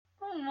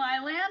Oh, my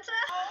Lanta.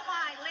 Oh,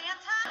 my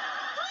Lanta.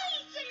 Holy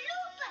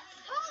chalupas.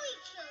 Holy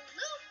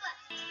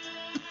chalupas.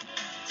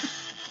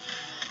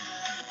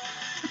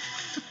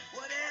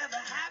 Whatever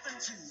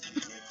happened to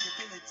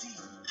predictability?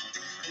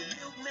 The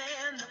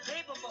milkman, the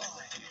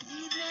paperboy,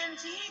 evening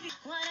TV.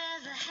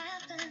 Whatever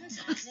happened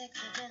to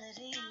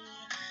predictability?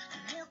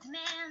 The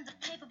milkman, the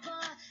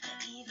paperboy,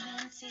 the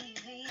evening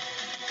TV.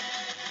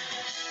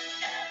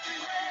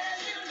 Everywhere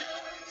you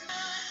look.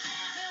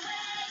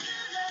 Everywhere you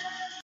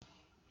look.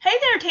 Hey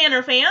there,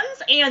 Tanner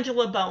fans!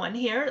 Angela Bowen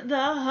here,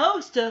 the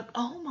host of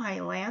Oh My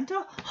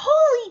Lanta,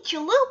 Holy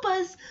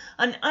Chalupas,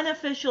 an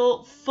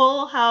unofficial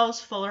Fuller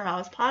House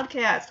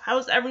podcast.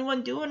 How's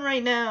everyone doing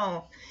right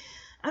now?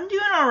 I'm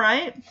doing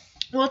alright.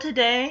 Well,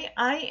 today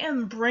I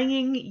am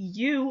bringing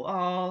you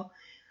all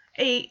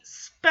a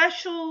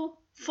special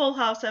Full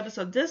House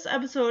episode. This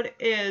episode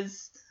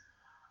is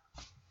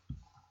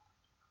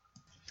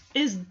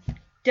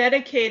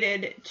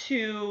dedicated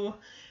to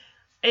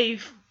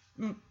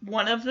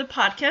one of the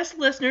podcast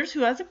listeners who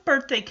has a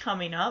birthday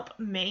coming up,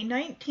 May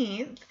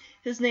 19th.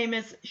 His name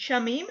is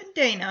Shamim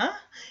Dana,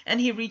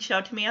 and he reached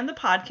out to me on the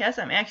podcast.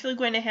 I'm actually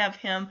going to have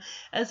him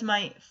as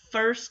my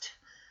first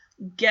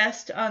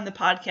guest on the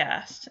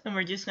podcast, and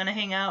we're just going to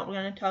hang out. We're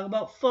going to talk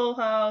about Full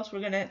House.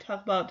 We're going to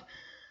talk about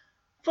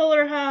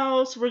Fuller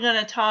House. We're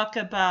going to talk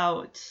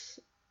about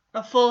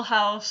a Full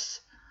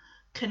House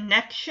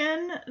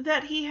connection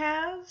that he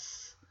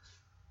has,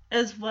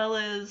 as well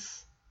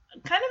as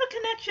kind of a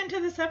connection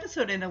to this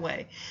episode in a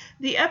way.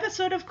 The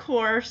episode, of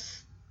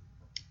course,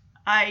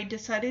 I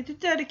decided to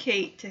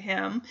dedicate to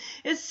him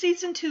is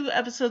Season 2,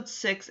 Episode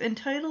 6,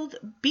 entitled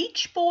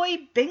Beach Boy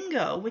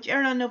Bingo, which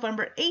aired on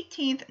November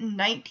 18th,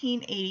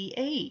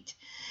 1988.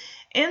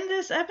 In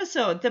this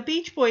episode, the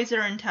Beach Boys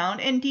are in town,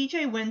 and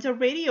DJ wins a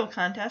radio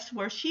contest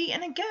where she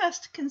and a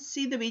guest can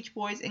see the Beach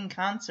Boys in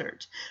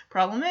concert.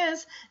 Problem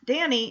is,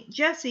 Danny,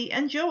 Jesse,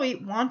 and Joey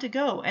want to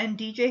go, and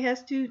DJ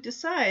has to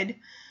decide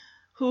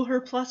who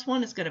her plus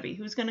one is going to be,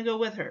 who's going to go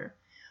with her.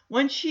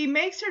 When she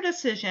makes her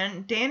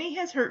decision, Danny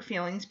has hurt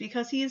feelings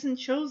because he isn't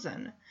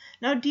chosen.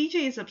 Now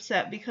DJ is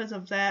upset because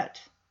of that,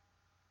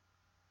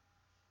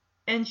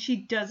 and she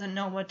doesn't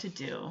know what to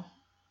do.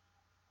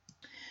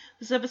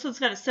 This episode's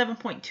got a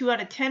 7.2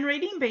 out of 10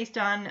 rating based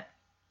on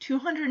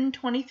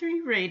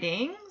 223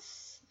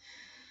 ratings.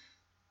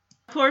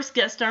 Of course,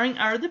 guest starring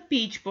are the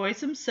Beach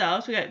Boys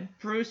themselves. We got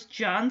Bruce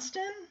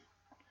Johnston.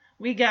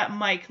 We got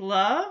Mike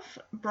Love,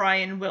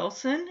 Brian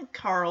Wilson,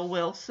 Carl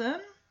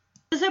Wilson.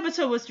 This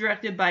episode was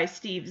directed by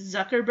Steve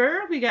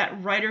Zuckerberg. We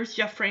got writers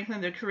Jeff Franklin,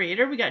 the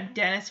creator. We got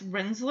Dennis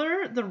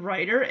Rinsler, the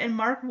writer, and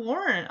Mark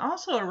Warren,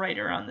 also a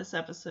writer on this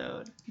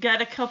episode.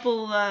 Got a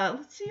couple,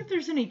 let's see if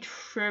there's any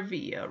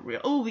trivia.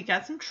 Oh, we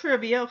got some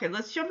trivia. Okay,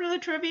 let's jump into the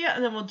trivia,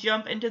 and then we'll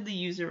jump into the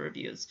user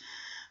reviews.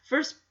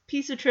 First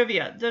piece of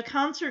trivia. The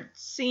concert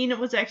scene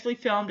was actually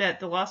filmed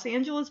at the Los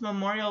Angeles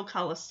Memorial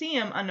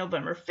Coliseum on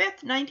November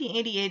 5th,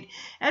 1988,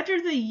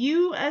 after the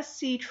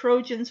USC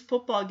Trojans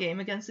football game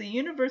against the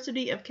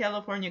University of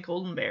California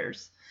Golden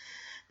Bears.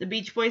 The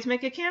Beach Boys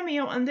make a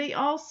cameo, and they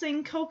all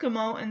sing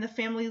Kokomo in the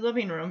family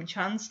living room.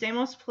 John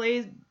Stamos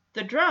plays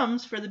the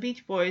drums for the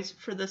Beach Boys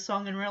for the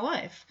song in real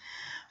life.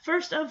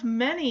 First of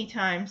many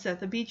times that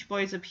the Beach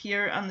Boys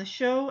appear on the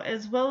show,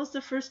 as well as the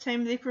first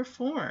time they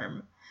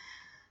perform.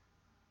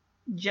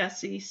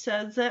 Jesse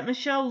says that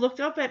Michelle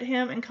looked up at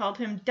him and called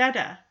him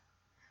Dada.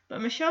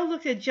 But Michelle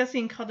looked at Jesse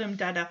and called him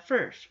Dada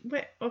first.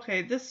 Wait,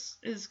 okay, this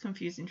is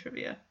confusing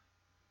trivia.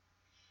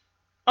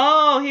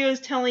 Oh, he was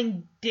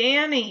telling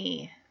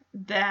Danny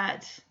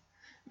that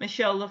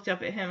Michelle looked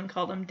up at him and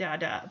called him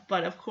Dada.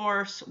 But of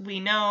course,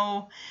 we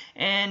know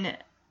in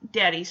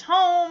Daddy's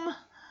Home,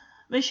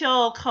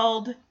 Michelle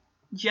called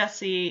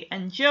Jesse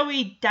and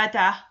Joey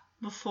Dada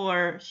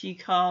before she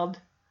called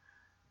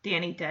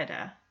Danny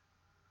Dada.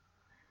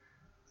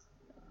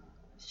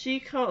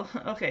 She called,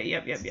 okay,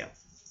 yep.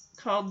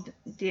 Called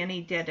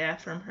Danny Dada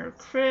from her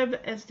crib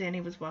as Danny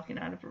was walking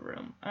out of her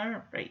room.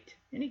 Alright.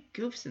 Any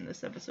goofs in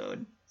this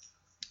episode?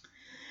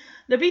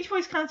 The Beach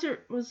Boys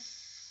concert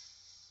was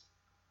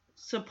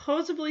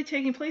supposedly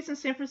taking place in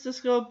San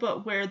Francisco,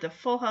 but where the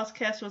Full House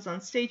cast was on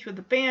stage with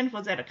the band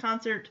was at a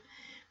concert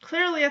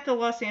clearly at the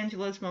Los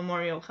Angeles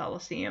Memorial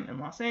Coliseum in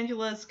Los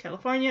Angeles,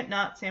 California,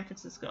 not San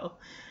Francisco.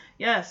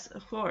 Yes,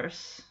 of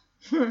course.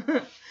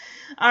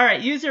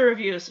 Alright, user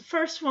reviews.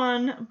 First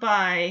one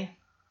by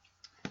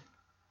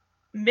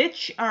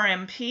Mitch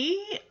RMP.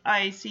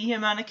 I see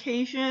him on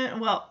occasion.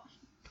 Well,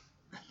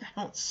 I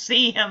don't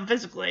see him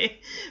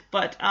physically,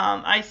 but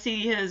I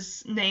see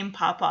his name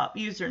pop up,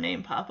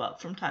 username pop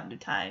up from time to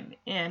time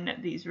in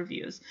these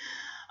reviews.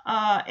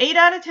 8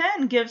 out of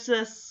 10 gives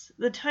us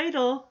the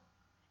title,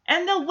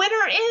 and the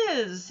winner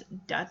is ...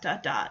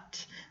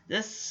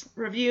 This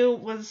review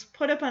was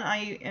put up on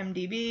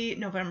IMDb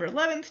November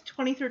 11th,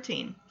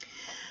 2013.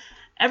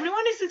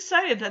 Everyone is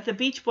excited that the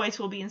Beach Boys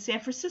will be in San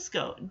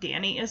Francisco.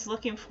 Danny is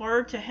looking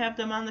forward to have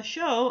them on the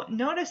show.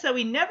 Notice that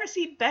we never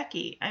see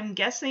Becky. I'm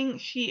guessing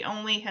she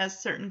only has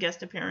certain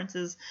guest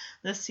appearances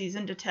this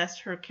season to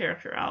test her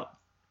character out.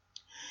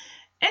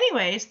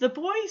 Anyways, the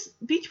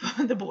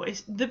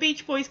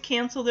Beach Boys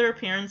cancel their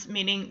appearance,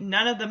 meaning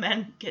none of the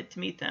men get to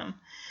meet them.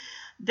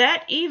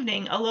 That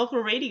evening, a local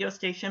radio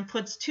station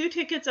puts 2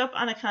 tickets up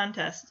on a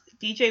contest.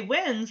 DJ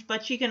wins,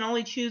 but she can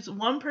only choose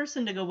one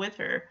person to go with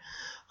her.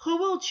 Who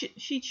will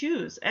she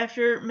choose?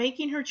 After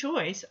making her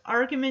choice,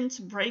 arguments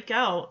break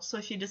out,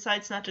 so she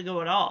decides not to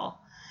go at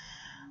all.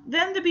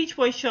 Then the Beach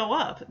Boys show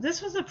up.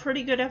 This was a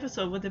pretty good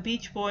episode with the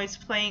Beach Boys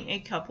playing a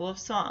couple of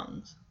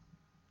songs.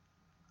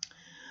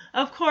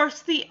 Of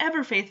course, the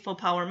ever-faithful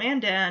Power Man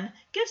Dan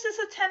gives this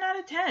a 10 out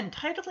of 10,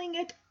 titling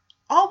it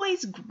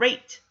Always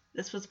Great.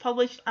 This was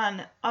published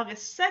on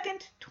August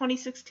 2nd,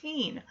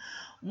 2016.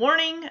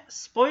 Warning,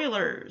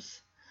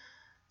 spoilers.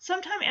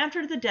 Sometime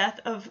after the death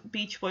of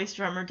Beach Boys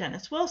drummer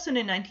Dennis Wilson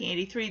in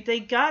 1983, they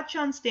got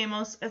John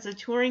Stamos as a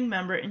touring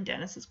member in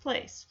Dennis's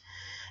place.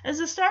 As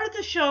the star of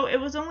the show,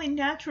 it was only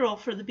natural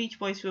for the Beach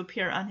Boys to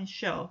appear on his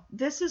show.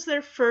 This is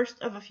their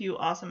first of a few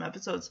awesome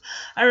episodes.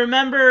 I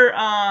remember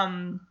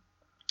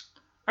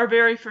our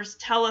very first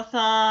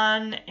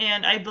telethon,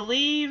 and I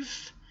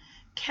believe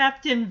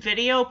Captain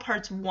Video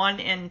parts 1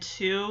 and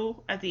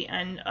 2 at the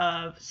end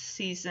of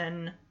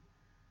season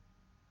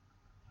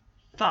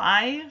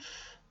 5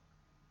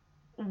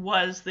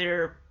 was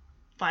their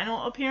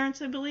final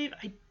appearance, I believe.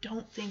 I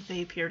don't think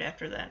they appeared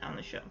after that on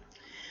the show.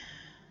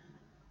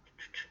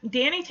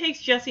 Danny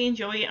takes Jesse and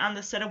Joey on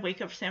the set of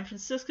Wake Up San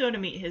Francisco to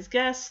meet his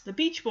guests, the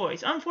Beach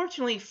Boys.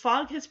 Unfortunately,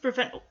 fog has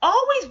prevented...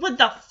 Always with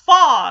the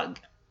fog!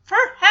 For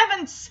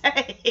heaven's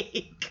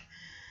sake!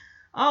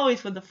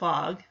 Always with the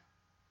fog.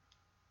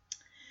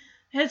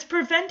 Has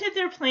prevented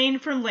their plane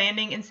from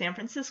landing in San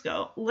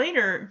Francisco.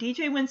 Later,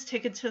 DJ wins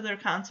tickets to their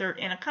concert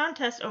in a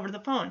contest over the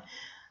phone.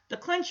 The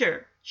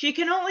clincher. She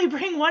can only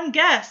bring one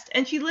guest,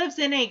 and she lives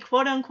in a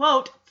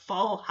quote-unquote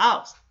full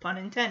house, pun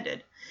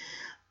intended.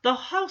 The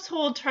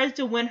household tries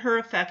to win her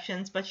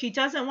affections, but she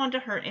doesn't want to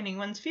hurt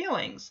anyone's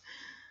feelings.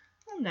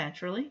 Well,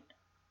 naturally.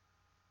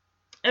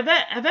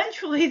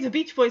 Eventually, the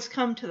Beach Boys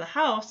come to the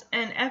house,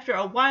 and after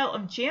a while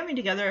of jamming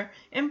together,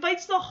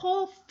 invites the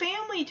whole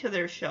family to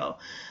their show.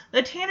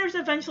 The Tanners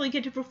eventually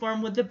get to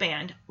perform with the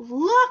band.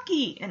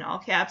 Lucky! In all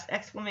caps,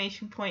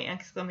 exclamation point,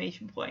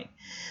 exclamation point.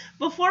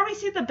 Before we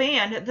see the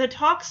band, the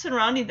talk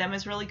surrounding them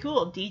is really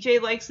cool. DJ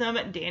likes them,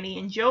 Danny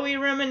and Joey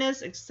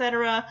reminisce,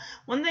 etc.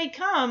 When they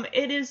come,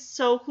 it is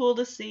so cool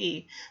to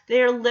see.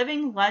 They are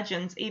living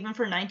legends, even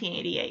for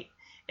 1988.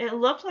 It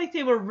looked like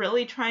they were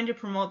really trying to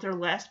promote their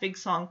last big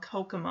song,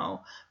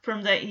 Kokomo,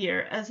 from that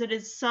year, as it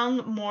is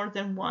sung more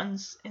than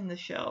once in the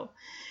show.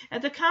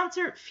 At the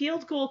concert,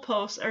 field goal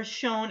posts are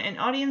shown and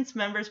audience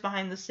members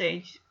behind the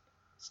stage,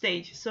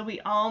 so we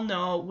all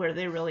know where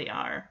they really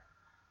are.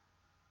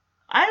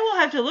 I will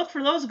have to look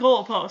for those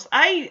goal posts.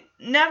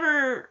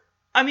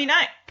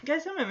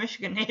 Guys, I'm a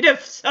Michigan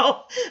native,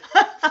 so,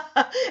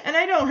 and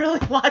I don't really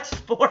watch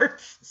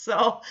sports,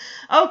 so,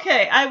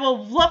 okay, I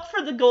will look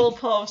for the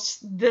goalposts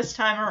this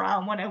time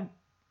around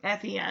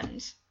at the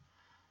end.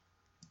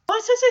 Oh,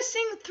 it says I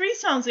sing 3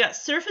 songs. They got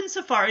Surfin'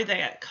 Safari, they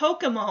got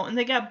Kokomo, and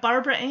they got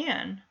Barbara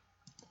Ann.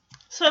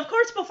 So, of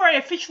course, before I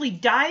officially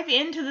dive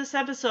into this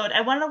episode,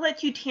 I want to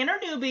let you Tanner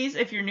newbies,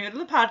 if you're new to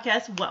the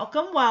podcast,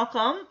 welcome. I want to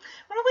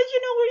let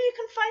you know where you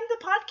can find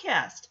the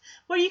podcast,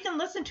 where you can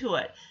listen to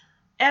it.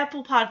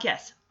 Apple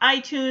Podcasts,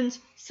 iTunes,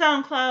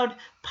 SoundCloud,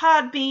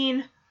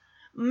 Podbean,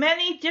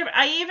 many different...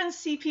 I even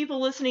see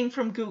people listening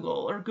from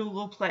Google or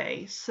Google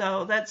Play,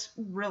 so that's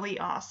really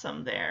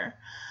awesome there.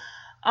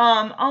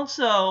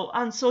 Also,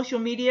 on social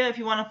media, if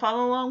you want to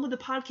follow along with the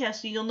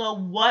podcast, you'll know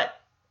what...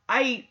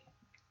 I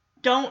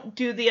don't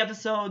do the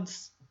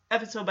episodes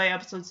episode by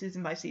episode,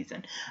 season by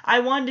season.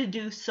 I wanted to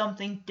do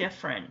something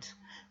different.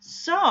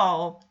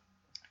 So,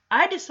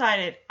 I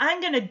decided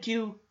I'm going to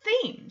do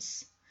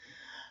themes.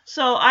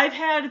 So I've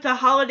had the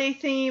holiday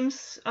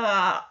themes,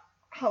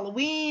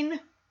 Halloween,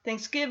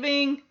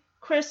 Thanksgiving,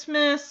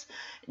 Christmas,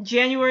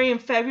 January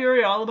and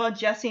February, all about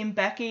Jesse and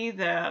Becky,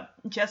 the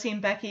Jesse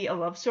and Becky A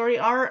Love Story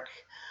arc.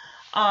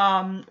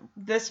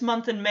 This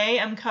month in May,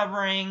 I'm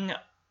covering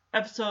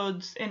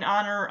episodes in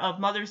honor of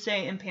Mother's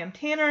Day and Pam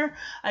Tanner.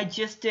 I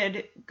just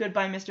did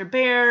Goodbye Mr.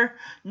 Bear.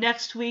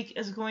 Next week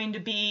is going to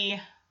be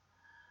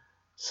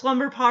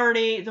Slumber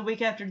Party. The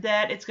week after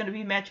that, it's going to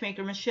be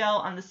Matchmaker Michelle.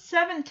 On the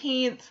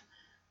 17th,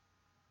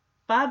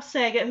 Bob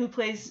Saget, who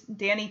plays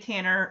Danny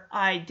Tanner,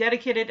 I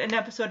dedicated an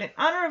episode in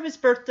honor of his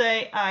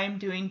birthday. I'm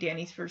doing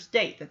Danny's First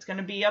Date. That's going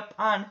to be up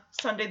on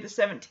Sunday the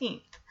 17th.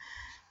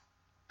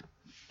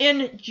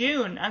 In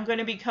June, I'm going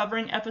to be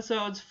covering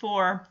episodes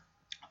for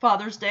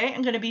Father's Day.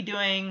 I'm going to be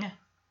doing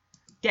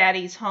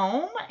Daddy's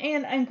Home,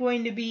 and I'm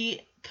going to be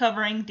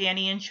covering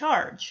Danny in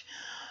Charge.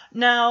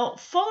 Now,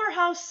 Fuller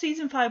House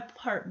Season 5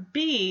 Part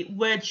B,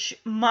 which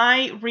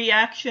my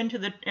reaction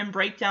to and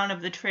breakdown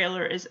of the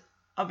trailer is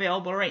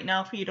available right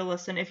now for you to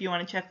listen if you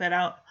want to check that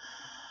out.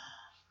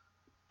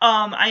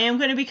 I am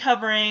going to be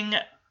covering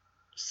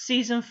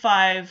Season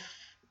 5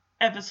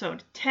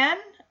 Episode 10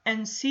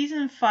 and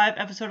Season 5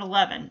 Episode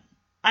 11.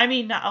 I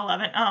mean, not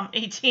 11,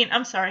 18.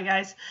 I'm sorry,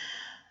 guys.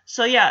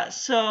 So yeah,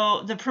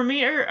 so the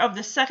premiere of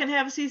the second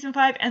half of season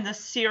 5 and the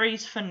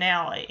series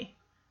finale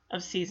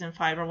of season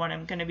 5 are what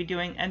I'm going to be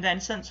doing. And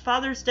then since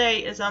Father's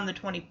Day is on the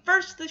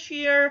 21st this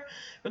year,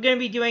 we're going to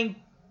be doing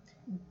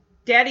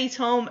Daddy's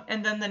Home,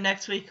 and then the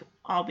next week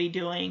I'll be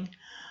doing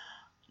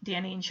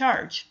Danny in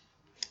Charge.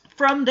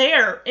 From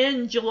there,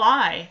 in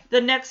July,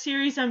 the next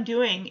series I'm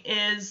doing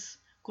is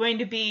going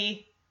to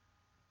be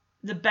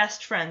the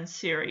Best Friends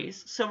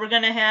series. So we're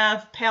going to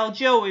have Pal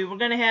Joey.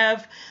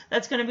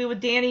 That's going to be with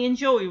Danny and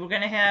Joey. We're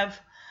going to have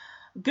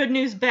Good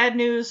News, Bad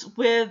News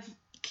with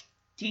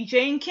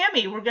DJ and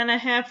Kimmy. We're going to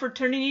have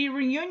Fraternity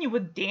Reunion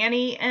with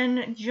Danny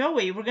and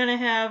Joey. We're going to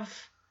have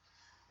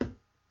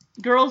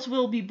Girls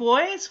Will Be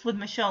Boys with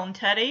Michelle and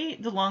Teddy.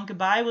 The Long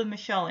Goodbye with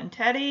Michelle and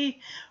Teddy.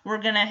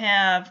 We're going to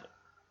have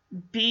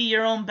Be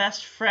Your Own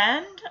Best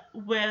Friend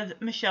with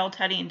Michelle,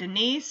 Teddy, and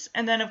Denise.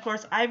 And then, of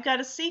course, I've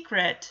Got a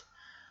Secret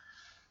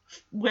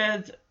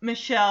with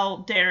Michelle,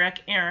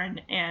 Derek, Aaron,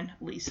 and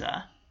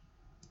Lisa.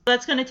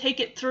 That's going to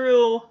take it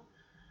through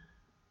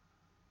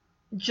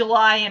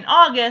July and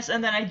August,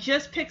 and then I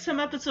just picked some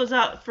episodes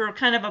out for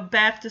kind of a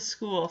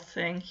back-to-school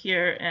thing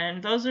here,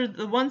 and those are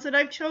the ones that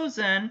I've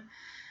chosen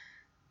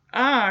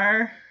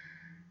are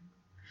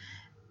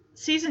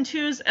Season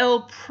 2's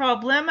El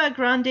Problema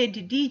Grande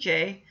de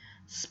DJ,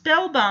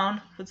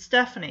 Spellbound with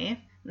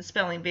Stephanie, the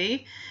Spelling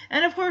Bee,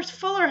 and of course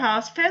Fuller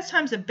House, Fast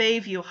Times at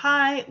Bayview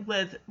High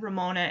with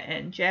Ramona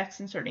and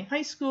Jackson starting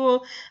high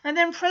school, and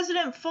then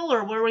President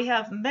Fuller, where we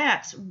have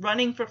Max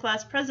running for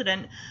class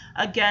president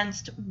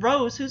against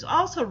Rose, who's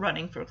also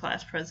running for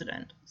class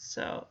president.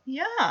 So,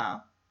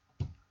 yeah.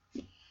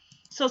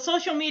 So,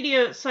 social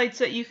media sites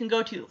that you can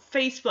go to,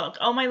 Facebook,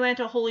 Oh My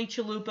Lanta Holy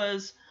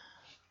Chalupas,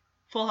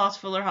 Full House,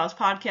 Fuller House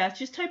Podcast.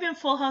 Just type in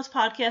Full House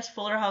Podcast,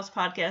 Fuller House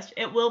Podcast.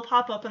 It will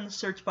pop up in the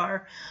search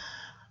bar.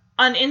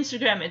 On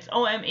Instagram, it's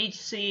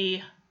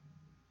OMHC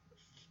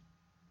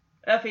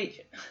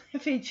FH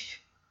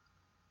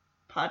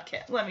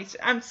Podcast. Let me see.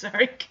 I'm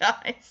sorry,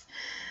 guys.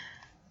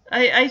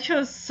 I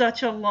chose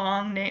such a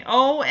long name.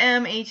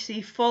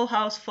 OMHC Full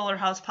House, Fuller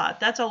House Pod.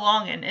 That's a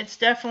long one. It's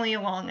definitely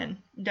a long one.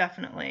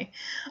 Definitely.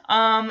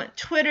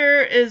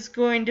 Twitter is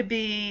going to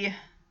be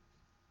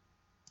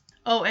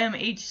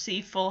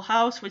OMHC Full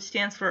House, which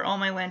stands for Oh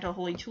My Lanta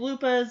Holy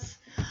Chalupas.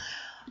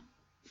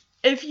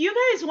 If you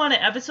guys want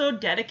an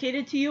episode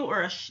dedicated to you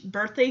or a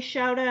birthday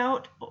shout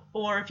out,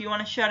 or if you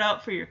want a shout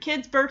out for your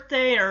kid's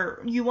birthday,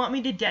 or you want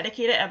me to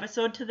dedicate an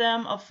episode to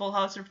them of Full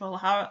House or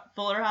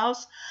Fuller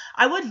House,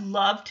 I would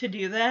love to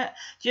do that.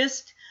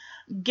 Just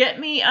get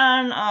me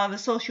on the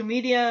social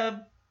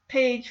media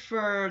page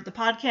for the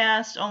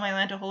podcast, Oh My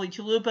Lanta Holy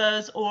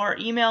Chalupas, or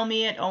email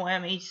me at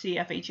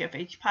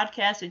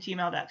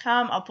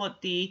omhcfhfhpodcast@gmail.com. I'll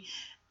put the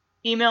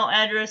email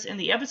address in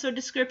the episode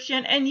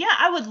description. And yeah,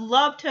 I would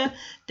love to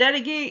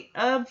dedicate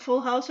a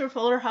Full House or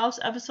Fuller House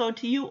episode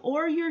to you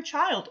or your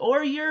child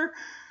or your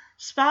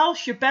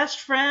spouse, your best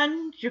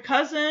friend, your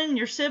cousin,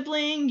 your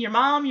sibling, your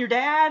mom, your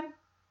dad,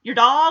 your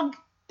dog.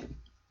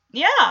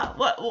 Yeah,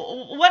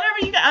 whatever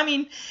you got. I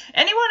mean,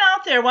 anyone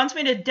out there wants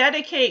me to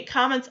dedicate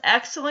Comet's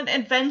excellent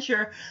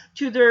adventure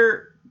to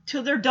their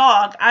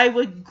dog, I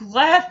would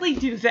gladly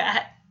do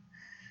that.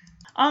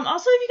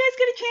 Also, if you guys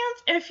get a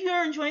chance, if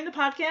you're enjoying the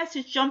podcast,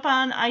 just jump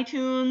on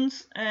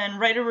iTunes and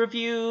write a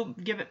review.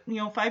 Give it,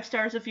 5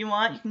 stars if you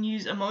want. You can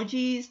use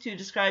emojis to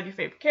describe your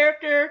favorite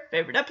character,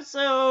 favorite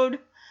episode,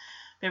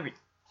 favorite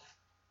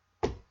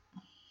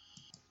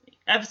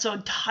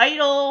episode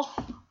title.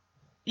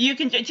 You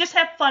can just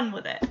have fun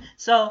with it.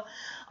 So,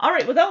 all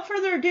right, without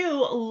further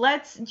ado,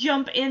 let's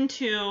jump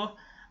into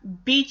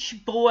Beach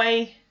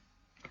Boy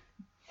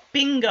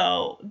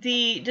Bingo.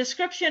 The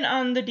description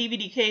on the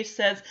DVD case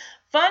says,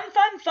 "Fun,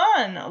 fun,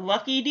 fun!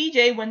 Lucky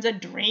DJ wins a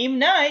dream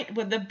night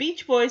with the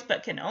Beach Boys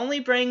but can only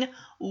bring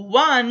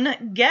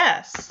one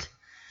guest."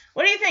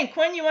 What do you think,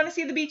 Quinn? You want to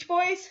see the Beach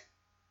Boys?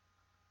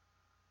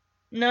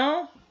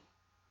 No?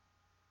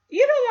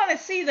 You don't want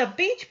to see the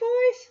Beach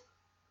Boys?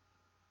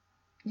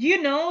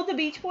 You know the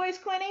Beach Boys,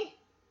 Quinny?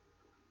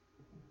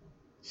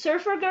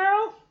 Surfer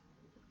Girl?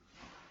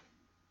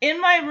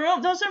 In My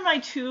Room? Those are my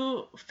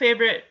 2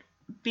 favorite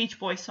Beach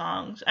Boy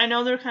songs. I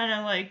know they're kind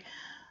of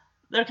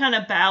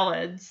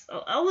ballads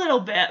a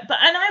little bit, and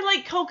I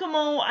like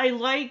Kokomo, I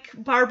like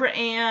Barbara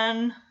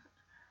Ann,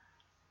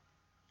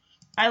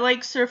 I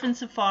like Surfin'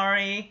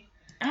 Safari.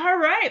 All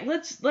right,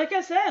 let's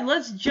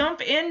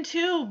jump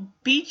into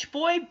Beach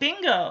Boy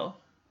Bingo.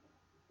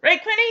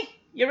 Right, Quinny?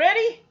 You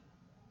ready?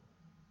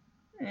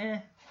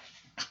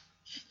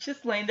 She's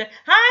just laying there.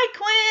 Hi,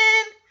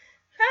 Quinn!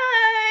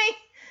 Hi!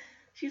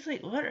 She's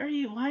like, why are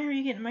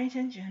you getting my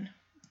attention?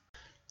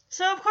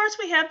 So, of course,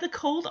 we have the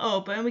cold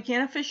open. We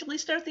can't officially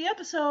start the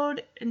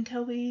episode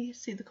until we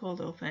see the cold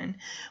open.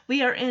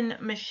 We are in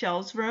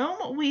Michelle's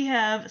room. We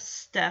have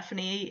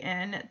Stephanie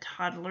and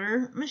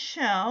toddler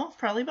Michelle,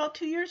 probably about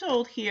 2 years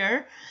old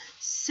here,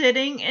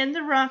 sitting in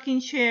the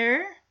rocking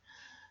chair.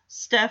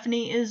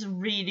 Stephanie is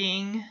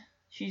reading.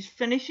 She's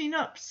finishing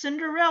up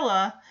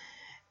Cinderella.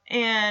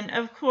 And,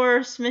 of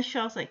course,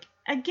 Michelle's like,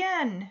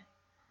 again.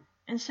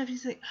 And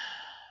Stephanie's like,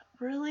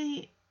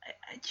 really?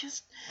 I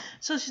just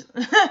so she,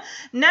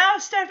 now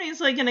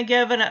Stephanie's like gonna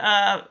give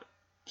a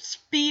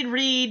speed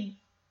read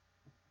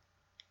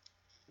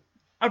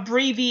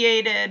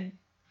abbreviated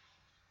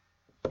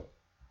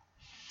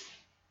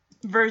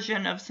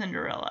version of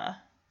Cinderella.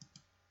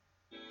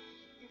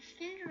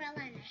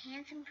 Cinderella and the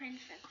Handsome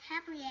Princess,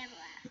 happily ever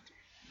after.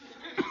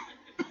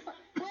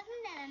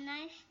 Wasn't that a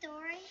nice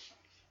story?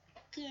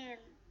 Again.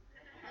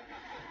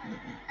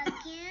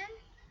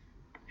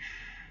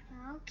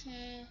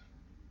 Okay.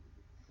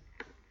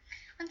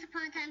 Once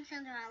upon a time,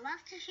 Cinderella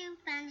lost her shoe,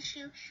 found the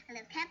shoe, and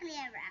lived happily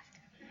ever after.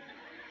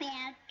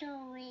 Bad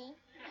story.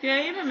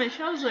 Yeah, even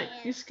Michelle's like,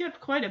 you skipped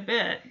quite a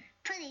bit.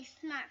 Pretty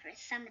smart for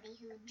somebody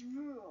who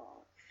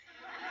drools.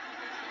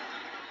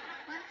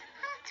 Once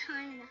upon a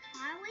time in a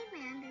faraway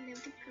land, there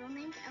lived a girl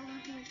named Ellen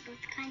who was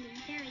both kind and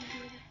very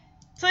beautiful.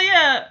 So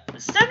yeah,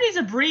 Stephanie's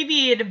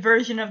abbreviated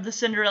version of the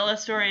Cinderella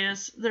story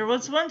is, there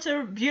was once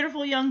a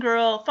beautiful young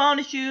girl, found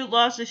a shoe,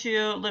 lost a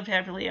shoe, lived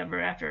happily ever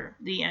after,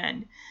 the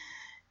end.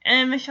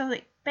 And Michelle's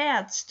like,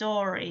 bad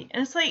story.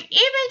 And it's like, even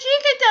she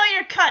can tell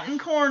you're cutting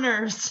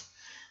corners.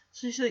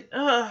 So she's like,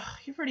 ugh,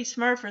 you're pretty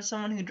smart for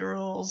someone who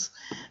drools.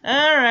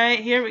 Alright,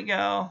 here we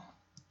go.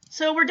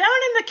 So we're down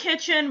in the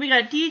kitchen. We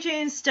got DJ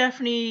and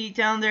Stephanie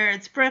down there.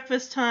 It's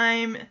breakfast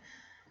time.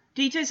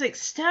 DJ's like,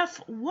 Steph,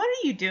 what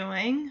are you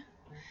doing?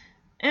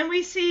 And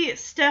we see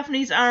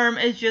Stephanie's arm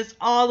is just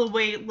all the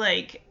way,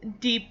 like,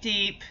 deep,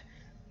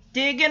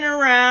 digging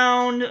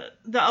around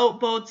the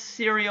Outboats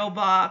cereal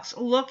box,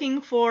 looking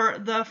for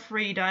the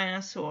free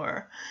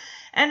dinosaur.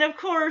 And, of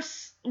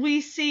course, we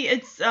see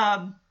it's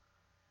a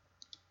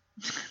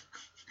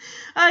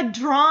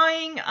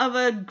drawing of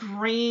a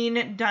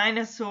green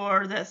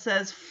dinosaur that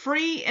says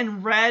free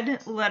in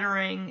red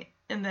lettering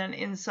and then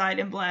inside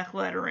in black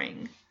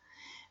lettering.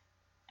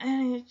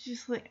 And it's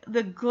just like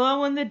the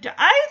glow in the dark.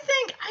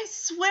 I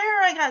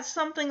swear I got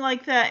something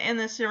like that in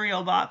the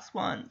cereal box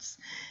once.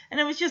 And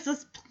it was just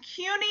this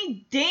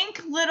puny,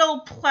 dink little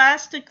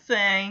plastic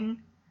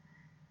thing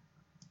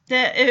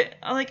that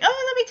I'm like,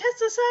 oh, let me test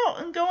this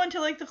out and go into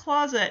like the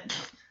closet.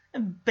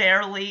 It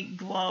barely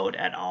glowed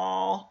at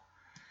all.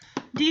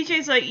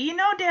 DJ's like, you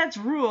know Dad's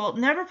rule,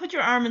 never put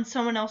your arm in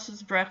someone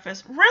else's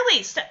breakfast.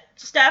 Really,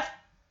 Steph,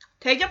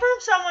 take it from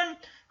someone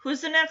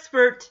who's an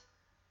expert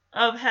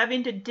of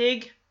having to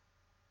dig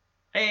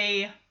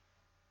a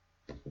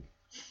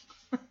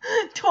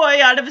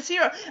toy out of a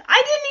cereal.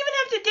 I didn't even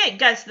have to dig.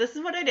 Guys, this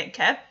is what I did,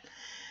 okay?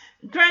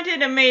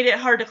 Granted, it made it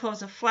hard to close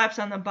the flaps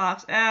on the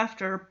box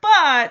after,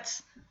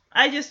 but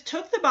I just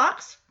took the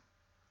box,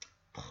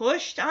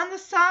 pushed on the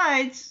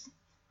sides,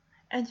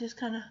 and just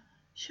kind of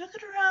shook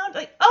it around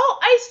like, oh,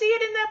 I see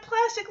it in that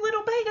plastic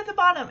little bag at the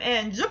bottom,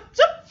 and zoop,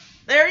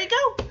 there you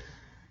go.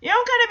 You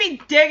don't gotta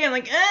be digging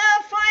like,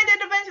 find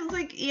it eventually. It's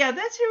like, yeah,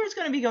 that cereal's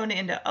gonna be going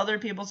into other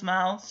people's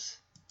mouths.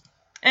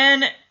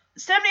 And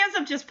Stephanie ends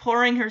up just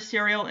pouring her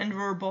cereal into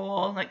her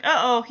bowl. Like,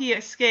 uh-oh, he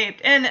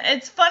escaped. And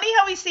it's funny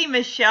how we see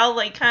Michelle,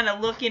 like, kind of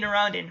looking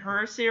around in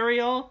her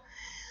cereal.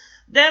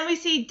 Then we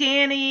see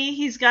Danny.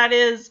 He's got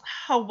his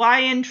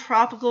Hawaiian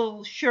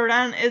tropical shirt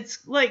on. It's,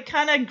 like,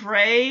 kind of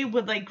gray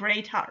with, like,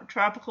 gray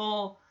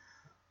tropical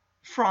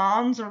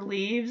fronds or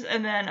leaves.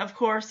 And then, of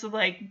course, the,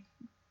 like,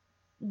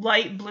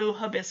 light blue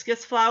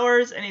hibiscus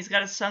flowers. And he's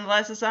got his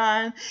sunglasses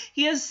on.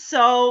 He is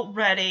so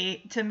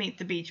ready to meet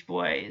the Beach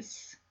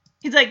Boys.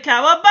 He's like,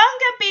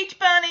 cowabunga, beach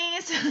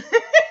bunnies.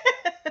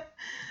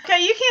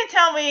 Okay, you can't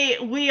tell me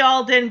we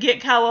all didn't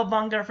get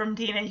cowabunga from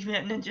Teenage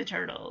Mutant Ninja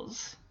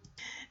Turtles.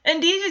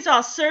 And DJ's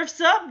all surfs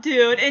up,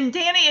 dude. And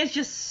Danny is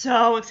just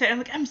so excited. I'm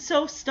like, I'm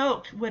so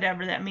stoked,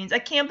 whatever that means. I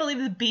can't believe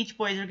the Beach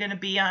Boys are going to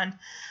be on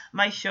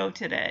my show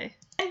today.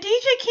 And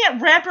DJ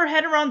can't wrap her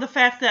head around the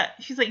fact that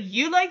she's like,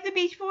 you like the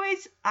Beach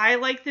Boys? I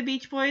like the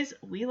Beach Boys.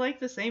 We like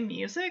the same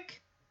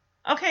music?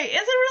 Okay,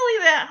 is it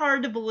really that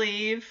hard to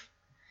believe?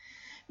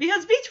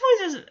 Because Beach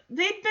Boys,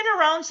 they've been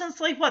around since,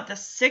 like, what, the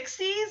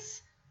 60s?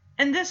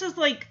 And this is,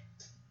 like,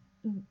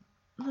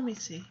 let me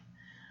see.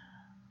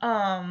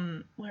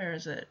 Where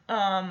is it?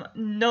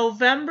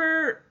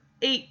 November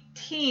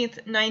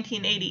 18th,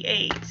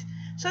 1988.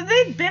 So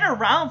they've been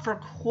around for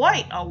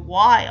quite a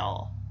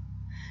while.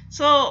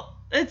 So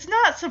it's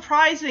not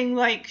surprising,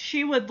 like,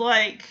 she would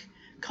like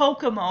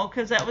Kokomo,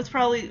 because that was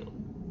probably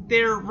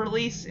their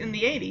release in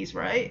the 80s,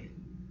 right?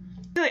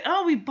 Like,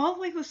 oh, we both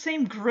like the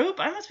same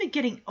group? I must be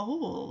getting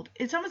old.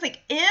 It's almost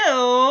like, ew,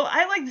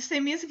 I like the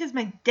same music as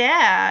my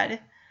dad.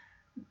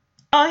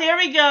 Oh, here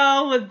we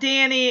go with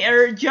Danny,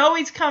 or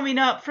Joey's coming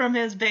up from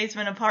his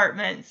basement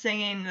apartment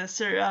singing the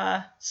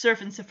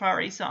Surf and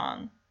Safari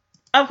song.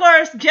 Of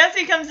course,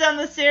 Jesse comes down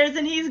the stairs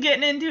and he's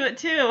getting into it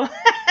too.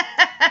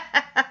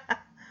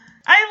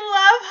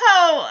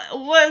 I love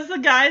how, as the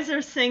guys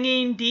are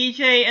singing,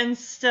 DJ and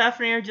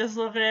Stephanie are just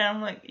looking at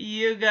him like,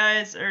 you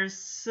guys are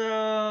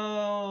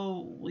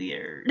so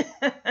weird.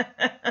 And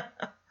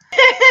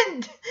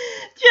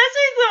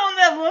Jesse's the one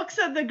that looks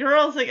at the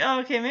girls like, oh,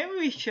 okay, maybe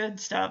we should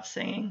stop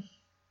singing.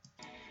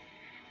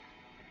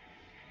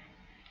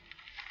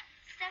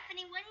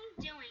 Stephanie, what are you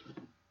doing?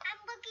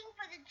 I'm looking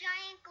for the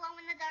giant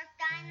glow-in-the-dark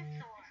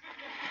dinosaur.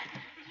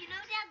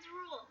 Dad's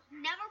rule.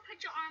 Never put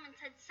your arm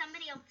inside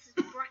somebody else's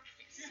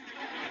breakfast.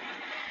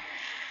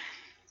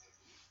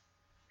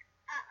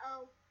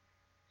 Uh-oh.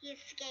 He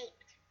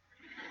escaped.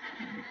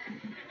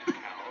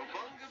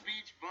 Cowabunga,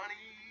 Beach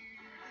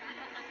Bunny.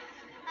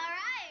 All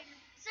right.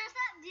 Surf's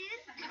up,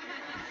 dude.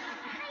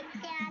 Hi,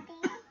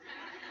 Daddy.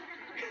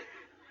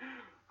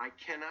 I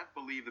cannot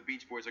believe the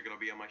Beach Boys are going to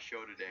be on my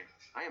show today.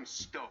 I am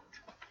stoked.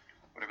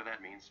 Whatever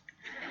that means.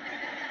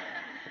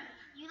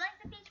 You like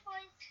the Beach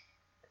Boys?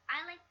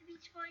 I like the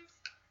Beach Boys.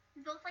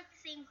 We both like the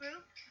same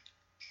group.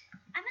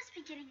 I must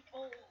be getting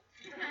old.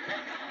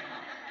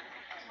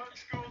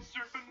 Let's go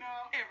surfing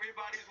now.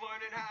 Everybody's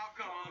learning how.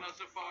 Come on a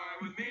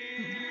safari with me.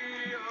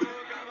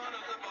 Oh, come on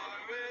a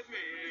safari with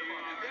me.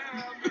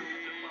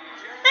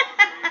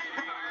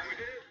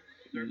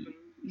 Yeah, me.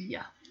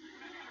 Yeah.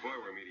 Boy,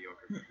 we're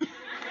mediocre.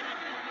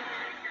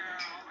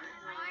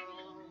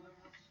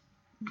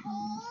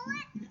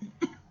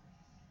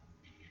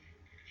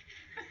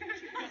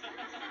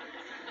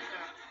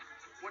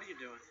 What are you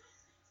doing?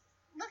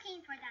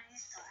 Looking for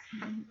dinosaur.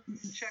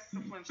 Check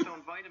the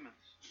Flintstone vitamins.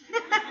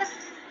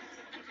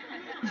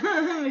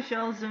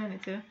 Michelle's doing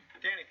it too.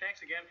 Danny,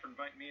 thanks again for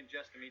inviting me and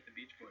Jess to meet the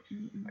Beach Boys.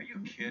 Are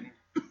you kidding?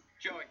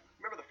 Joey,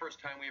 remember the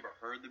first time we ever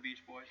heard the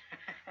Beach Boys?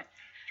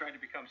 Trying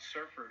to become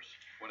surfers.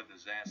 What a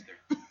disaster.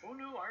 Who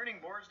knew ironing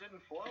boards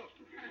didn't float?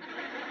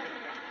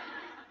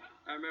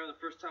 I remember the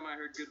first time I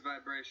heard Good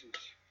Vibrations.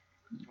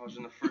 I was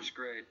in the first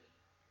grade.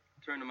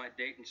 Turned to my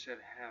date and said,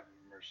 "Have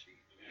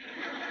mercy."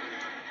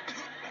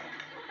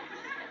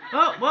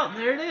 Oh, well,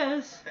 there it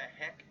is. What the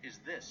heck is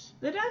this?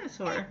 The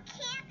dinosaur. It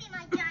can't be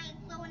my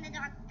giant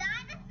glow-in-the-dark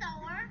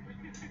dinosaur.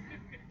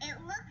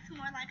 It looks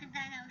more like a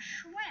dino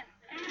shrimp.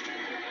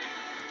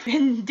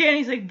 And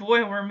Danny's like,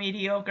 boy, we're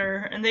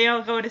mediocre. And they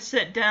all go to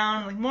sit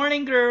down, like,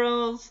 morning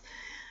girls.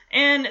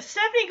 And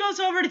Stephanie goes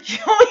over to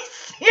Joey's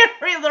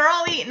cereal. They're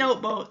all eating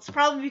oat boats.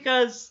 Probably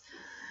because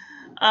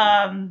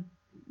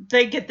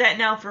they get that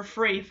now for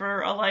free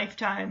for a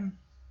lifetime.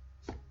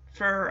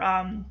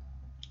 For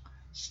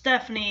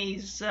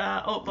Stephanie's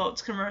oat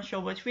boats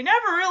commercial, which we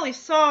never really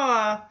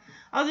saw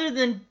other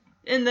than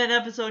in that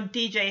episode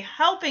DJ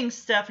helping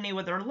Stephanie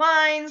with her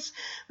lines.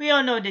 We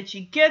don't know, did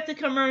she get the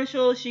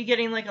commercial? Is she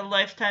getting like a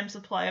lifetime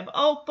supply of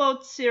oat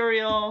boat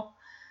cereal?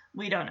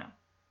 We don't know.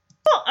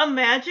 Well,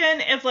 imagine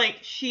if like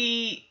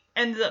she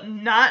ends up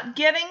not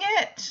getting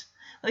it.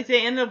 Like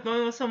they end up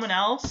going with someone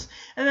else.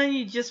 And then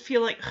you just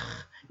feel like,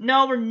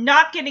 no, we're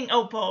not getting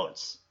oat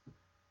boats.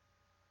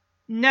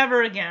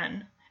 Never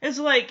again. It's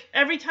like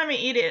every time I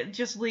eat it, it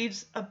just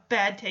leaves a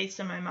bad taste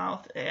in my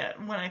mouth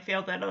when I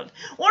fail that out.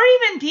 Or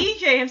even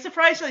DJ. I'm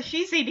surprised that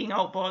she's eating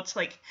oat boats.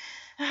 Like,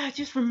 it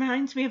just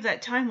reminds me of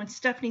that time when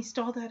Stephanie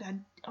stole that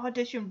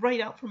audition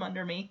right out from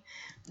under me.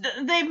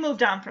 They've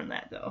moved on from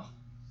that, though.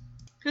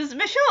 Because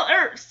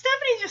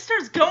Stephanie just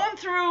starts going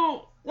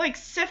through, like,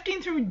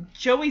 sifting through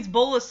Joey's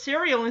bowl of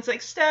cereal. And it's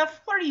like,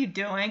 Steph, what are you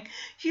doing?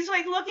 She's,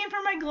 like, looking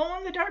for my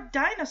glow-in-the-dark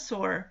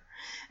dinosaur.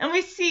 And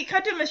we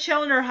cut to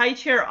Michelle in her high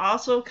chair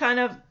also kind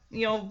of,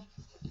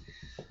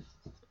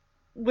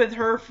 with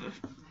her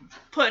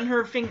putting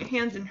her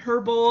hands in her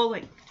bowl.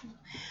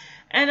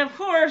 And of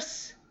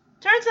course,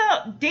 turns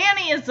out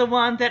Danny is the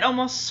one that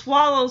almost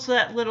swallows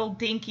that little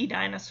dinky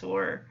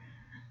dinosaur.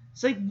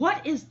 It's like,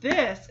 what is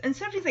this? And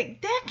Stephanie's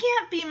like, that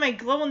can't be my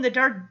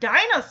glow-in-the-dark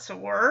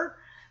dinosaur.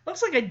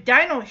 Looks like a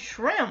dino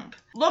shrimp.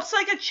 Looks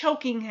like a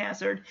choking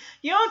hazard.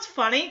 You know what's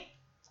funny?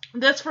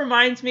 This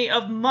reminds me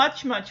of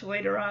much, much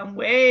later on,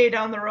 way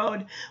down the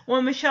road,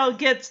 when Michelle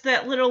gets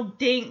that little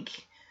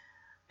dink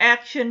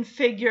action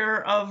figure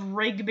of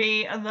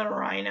Rigby and the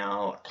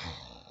rhino.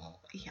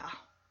 Yeah.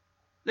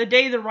 The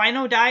day the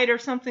rhino died or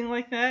something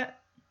like that.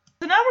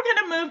 So now we're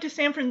going to move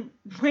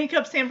to Wake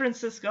Up San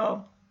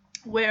Francisco,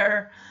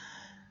 where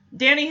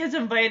Danny has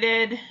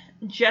invited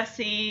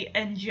Jesse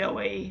and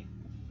Joey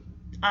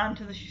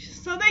onto the show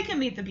so they can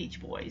meet the Beach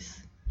Boys.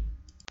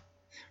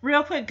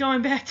 Real quick,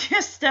 going back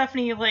to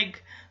Stephanie,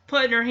 like,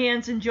 putting her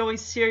hands in Joey's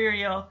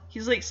cereal.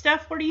 He's like,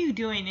 Steph, what are you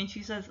doing? And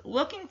she says,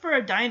 looking for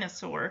a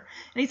dinosaur.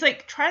 And he's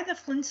like, try the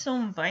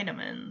Flintstone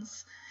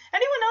vitamins.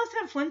 Anyone else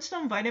have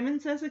Flintstone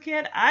vitamins as a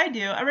kid? I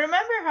do. I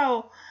remember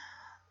how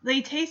they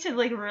tasted,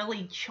 like,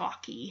 really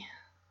chalky.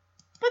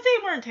 But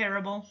they weren't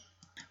terrible.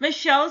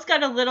 Michelle's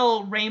got a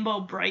little Rainbow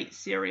Bright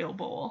cereal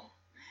bowl.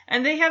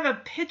 And they have a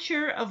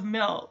pitcher of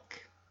milk.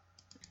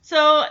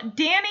 So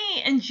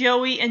Danny and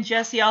Joey and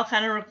Jesse all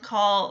kind of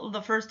recall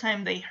the first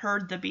time they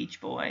heard the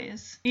Beach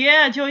Boys.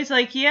 Yeah, Joey's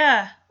like,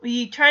 yeah,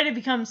 we try to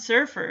become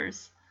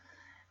surfers.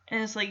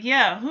 And it's like,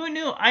 yeah, who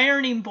knew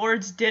ironing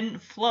boards didn't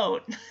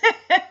float?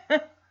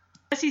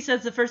 Jesse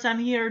says the first time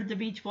he heard the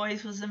Beach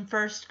Boys was in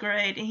first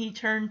grade, and he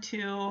turned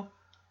to...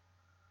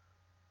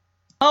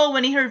 Oh,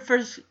 when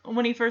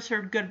he first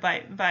heard Good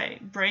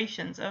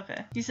Vibrations.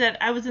 Okay. He said,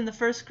 I was in the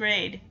first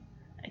grade.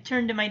 I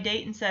turned to my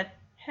date and said,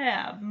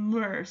 have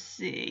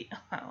mercy.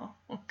 Oh,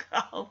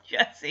 God,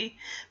 Jesse.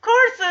 Of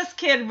course this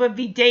kid would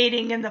be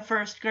dating in the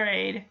first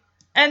grade.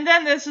 And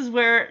then this is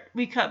where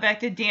we cut back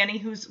to Danny,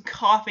 who's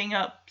coughing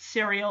up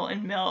cereal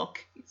and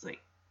milk. He's like,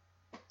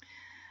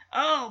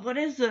 oh, what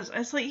is this?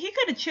 It's like he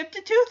could have chipped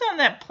a tooth on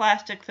that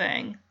plastic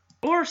thing.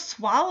 Or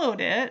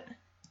swallowed it.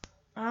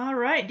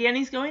 Alright,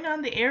 Danny's going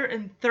on the air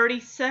in 30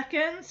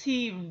 seconds.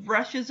 He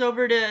rushes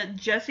over to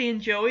Jesse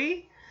and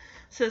Joey.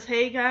 Says,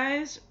 hey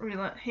guys,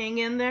 hang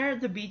in there.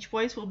 The Beach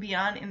Boys will be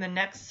on in the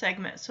next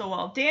segment. So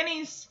while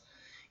Danny's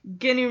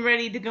getting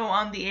ready to go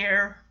on the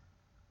air,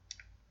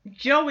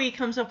 Joey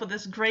comes up with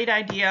this great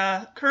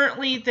idea.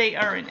 Currently, they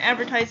are in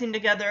advertising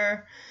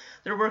together.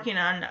 They're working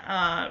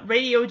on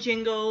radio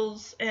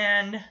jingles,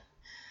 and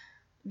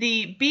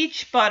the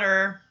Beach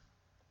Butter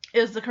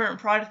is the current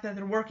product that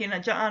they're working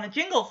on a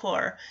jingle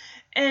for.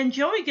 And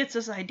Joey gets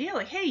this idea,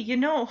 like, hey, you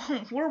know,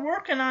 we're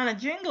working on a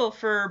jingle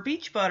for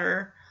Beach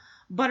Butter,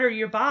 Butter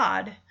Your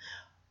Bod.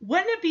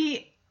 Wouldn't it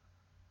be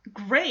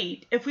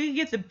great if we could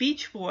get the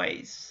Beach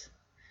Boys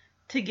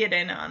to get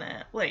in on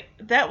it? Like,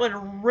 that would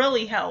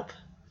really help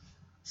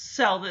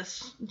sell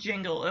this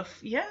jingle.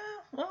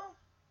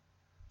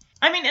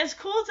 I mean, as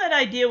cool as that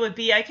idea would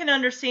be, I can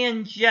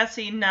understand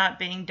Jesse not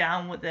being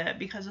down with it,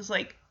 because it's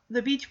like,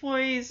 the Beach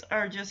Boys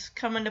are just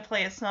coming to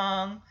play a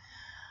song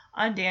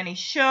on Danny's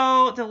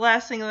show. The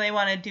last thing they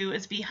want to do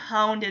is be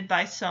hounded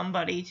by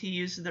somebody to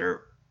use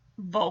their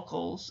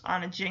vocals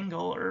on a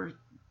jingle or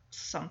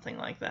something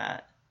like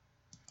that.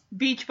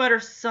 Beach Butter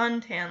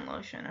suntan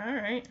lotion.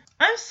 Alright.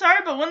 I'm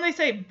sorry, but when they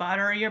say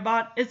butter your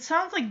butt, it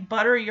sounds like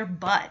butter your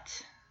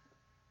butt.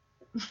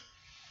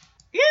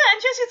 Yeah,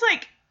 and Jesse's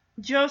like,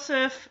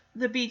 Joseph,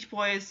 the Beach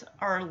Boys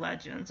are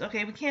legends.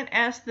 Okay, we can't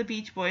ask the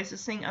Beach Boys to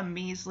sing a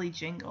measly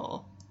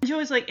jingle.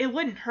 Joey's like, it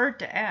wouldn't hurt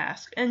to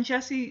ask. And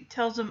Jesse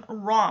tells him,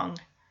 wrong.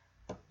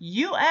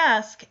 You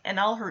ask, and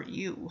I'll hurt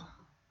you.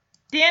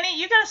 Danny,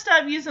 you gotta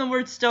stop using the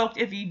word stoked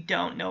if you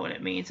don't know what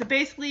it means. It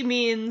basically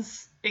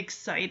means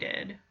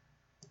excited.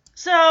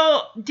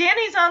 So,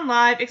 Danny's on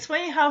live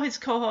explaining how his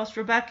co-host,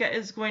 Rebecca,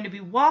 is going to be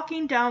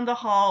walking down the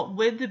hall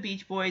with the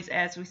Beach Boys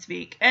as we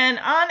speak. And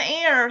on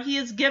air, he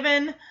is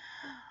given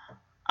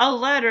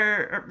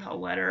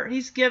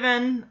he's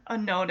given a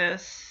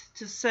notice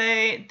to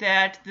say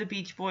that the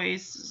Beach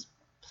Boys'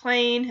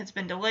 plane has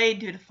been delayed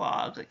due to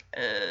fog.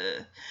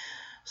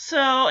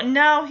 So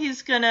now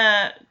he's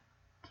gonna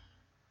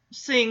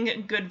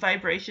sing Good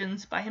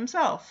Vibrations by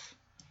himself.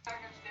 You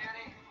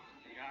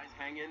guys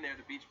hang in there.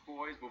 The Beach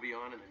Boys will be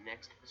on in the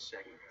next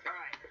segment. All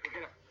right, we'll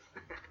get up.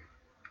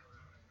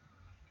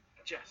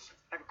 Jess,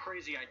 I have a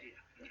crazy idea.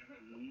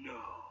 No.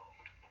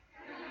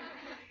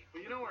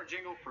 Well, you know our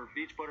jingle for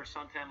Beach Butter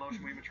suntan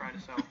lotion we've been trying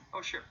to sell?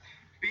 Oh, sure.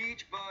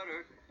 Beach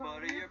butter,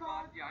 butter your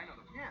butt. Yeah, I know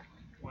the. Yeah.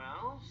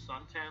 Well,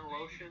 suntan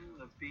lotion,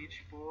 the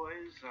Beach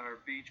Boys, our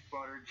Beach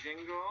Butter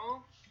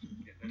jingle.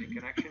 Get any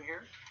connection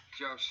here?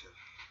 Joseph,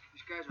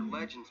 these guys are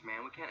legends,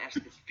 man. We can't ask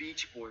the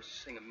Beach Boys to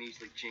sing a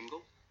measly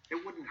jingle.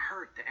 It wouldn't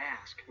hurt to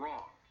ask.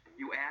 Wrong.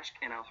 You ask,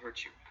 and I'll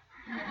hurt you.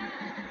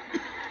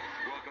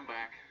 Welcome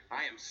back.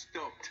 I am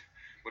stoked,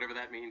 whatever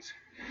that means.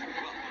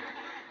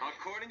 Well,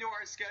 according to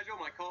our schedule,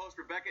 my co-host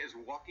Rebecca is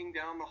walking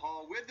down the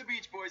hall with the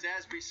Beach Boys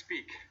as we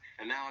speak.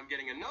 And now I'm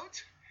getting a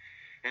note,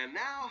 and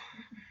now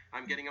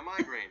I'm getting a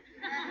migraine.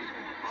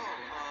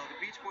 The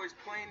Beach Boys'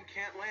 plane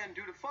can't land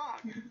due to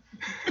fog.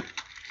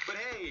 But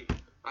hey,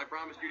 I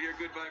promised you'd hear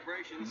good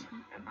vibrations,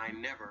 and I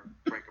never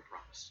break a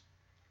promise.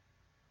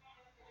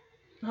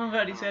 Oh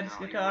god, he's had his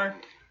guitar.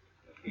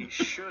 He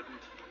shouldn't.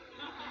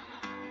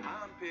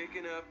 I'm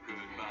picking up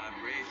good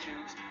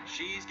vibrations.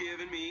 She's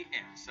giving me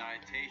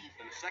excitations.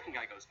 And the second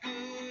guy goes, good,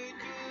 good,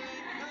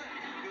 good,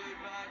 good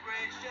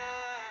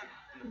vibration.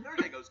 And the third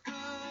guy goes, good,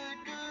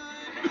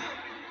 good, good,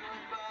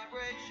 good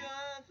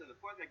vibrations. And the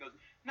fourth guy goes,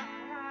 na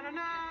na na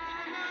na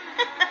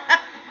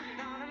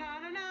na na na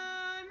na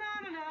na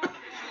na na.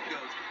 She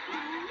goes,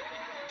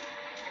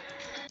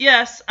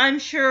 Yes, I'm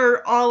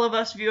sure all of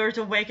us viewers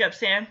of Wake Up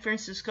San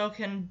Francisco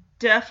can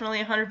definitely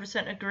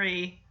 100%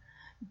 agree.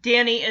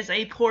 Danny is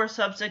a poor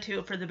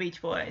substitute for the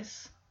Beach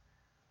Boys.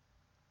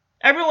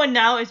 Everyone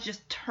now has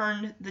just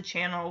turned the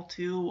channel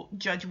to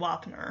Judge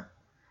Wapner.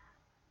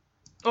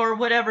 Or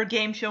whatever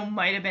game show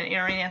might have been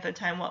airing at the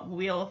time, what,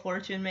 Wheel of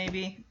Fortune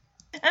maybe?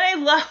 And I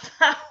love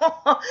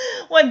how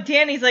when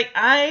Danny's like,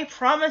 I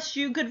promised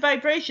you good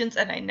vibrations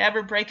and I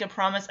never break a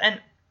promise,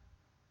 and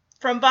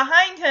from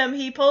behind him,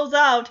 he pulls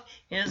out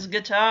his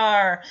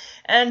guitar.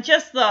 And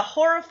just the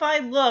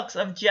horrified looks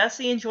of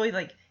Jesse and Joey,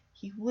 like,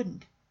 he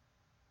wouldn't.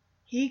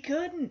 He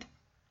couldn't.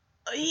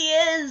 He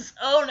is.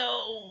 Oh,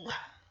 no.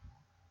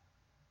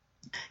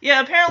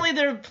 Yeah, apparently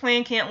their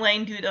plane can't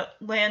land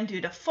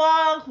due to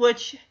fog,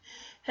 which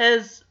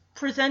has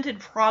presented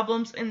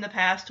problems in the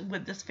past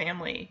with this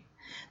family.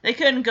 They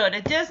couldn't go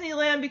to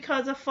Disneyland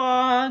because of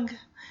fog.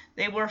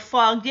 They were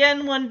fogged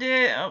in one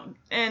day,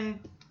 and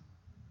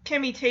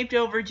Kimmy taped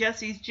over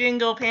Jesse's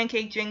jingle,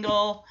 Pancake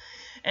Jingle,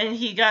 and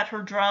he got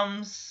her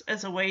drums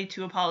as a way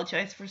to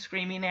apologize for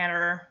screaming at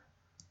her.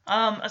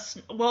 A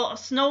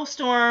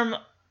snowstorm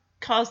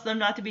caused them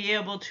not to be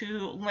able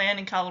to land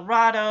in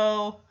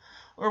Colorado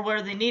or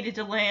where they needed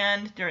to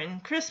land during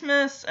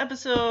Christmas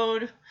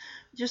episode.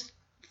 Just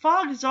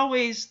fog is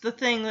always the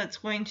thing that's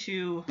going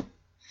to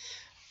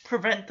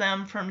prevent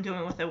them from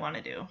doing what they want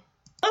to do.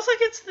 Looks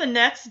like it's the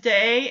next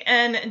day,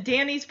 and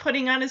Danny's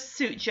putting on his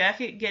suit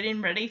jacket,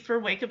 getting ready for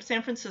Wake Up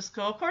San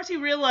Francisco. Of course, he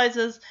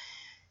realizes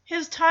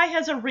his tie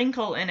has a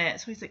wrinkle in it,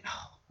 so he's like,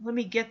 oh, let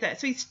me get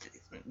that. So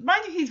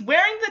mind you, he's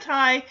wearing the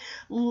tie,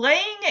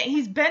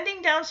 he's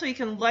bending down so he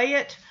can lay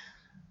it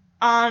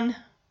on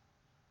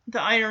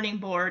the ironing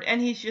board,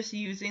 and he's just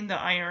using the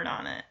iron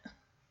on it.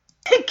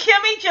 And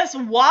Kimmy just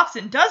walks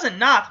in, doesn't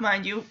knock,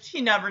 mind you.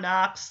 She never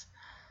knocks.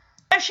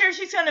 I'm sure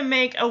she's going to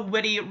make a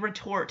witty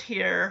retort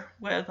here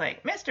with,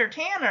 like, Mr.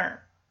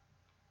 Tanner.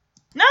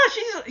 No,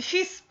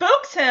 she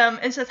spokes him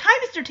and says,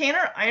 hi, Mr.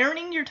 Tanner,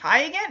 ironing your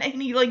tie again?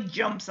 And he, like,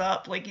 jumps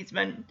up like he's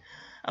been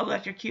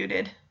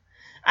electrocuted.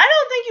 I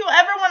don't think you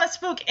ever want to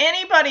spook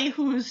anybody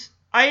who's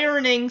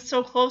ironing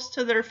so close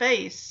to their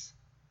face.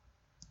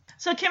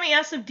 So Kimmy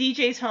asks if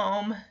DJ's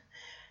home.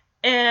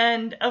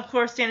 And, of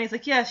course, Danny's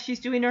like, yes, she's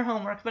doing her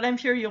homework, but I'm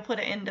sure you'll put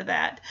an end to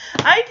that.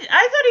 I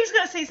thought he was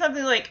going to say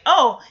something like,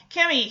 oh,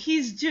 Kimmy,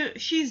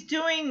 she's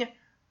doing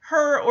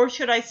her, or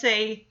should I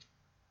say,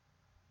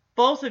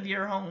 both of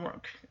your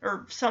homework,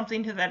 or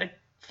something to that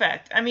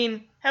effect. I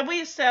mean, have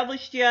we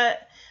established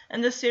yet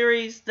in this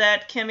series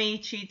that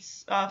Kimmy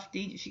cheats off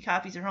DJ? She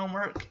copies her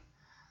homework.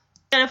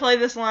 I'm going to play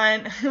this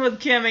line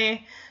with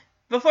Kimmy.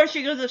 Before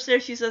she goes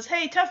upstairs, she says,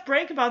 hey, tough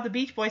break about the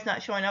Beach Boys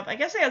not showing up. I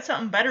guess they had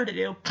something better to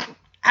do.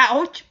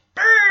 Ouch!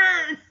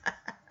 Burn!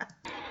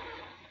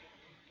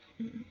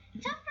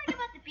 Tough break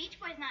about the Beach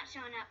Boys not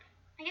showing up.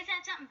 I guess I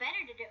had something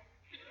better to do.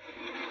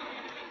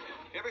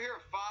 You ever hear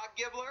of Fog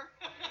Gibbler?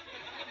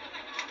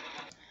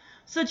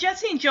 So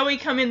Jesse and Joey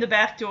come in the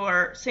back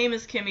door, same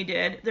as Kimmy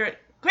did. They're like,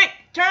 quick,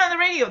 turn on the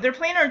radio. They're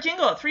playing our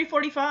jingle at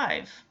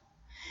 3:45.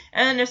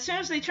 And as soon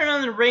as they turn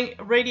on the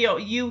radio,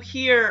 you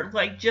hear,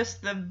 like,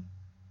 just the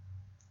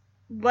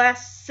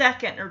last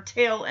second or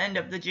tail end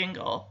of the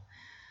jingle.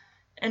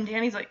 And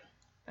Danny's like,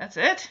 that's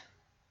it?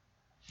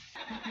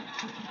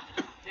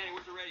 Danny,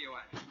 where's the radio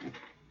at?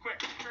 Quick,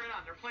 turn it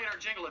on. They're playing our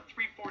jingle at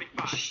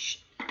 3:45. Shh.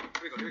 Here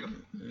we go.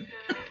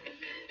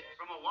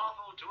 From a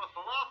waffle to a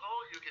falafel,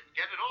 you can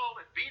get it all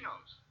at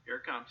Beano's. Here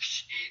it comes.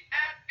 Eat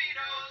at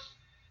Beano's.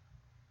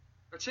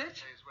 That's it?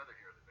 Today's weather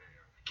here in the Bay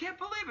Area. Can't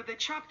believe it. They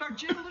chopped our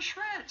jingle to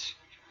shreds.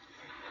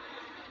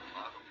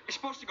 It's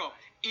supposed to go,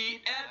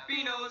 eat at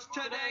Beano's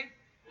today.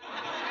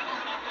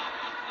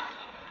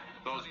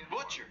 Those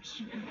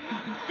butchers.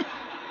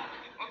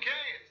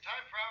 Okay, it's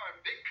time for our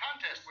big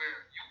contest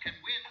where you can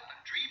win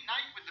a dream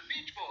night with the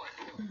Beach Boys,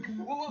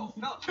 Whoa,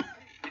 fellas.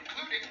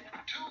 including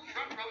 2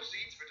 front row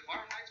seats for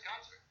tomorrow night's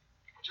concert.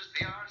 Just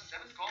be our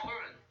 7th caller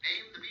and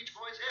name the Beach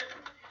Boys hit.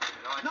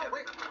 No,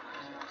 wait.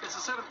 It's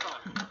the 7th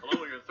caller.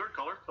 Hello, you're the 3rd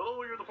caller.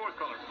 Hello, you're the 4th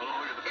caller.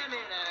 Hello, you're the 5th. Give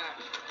me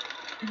that.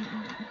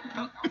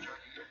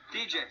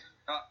 DJ.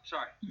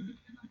 Sorry.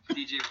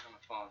 DJ was on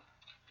the phone.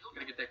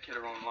 Gotta get that kid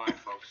her own line,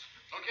 folks.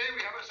 Okay,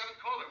 we have our 7th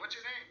caller. What's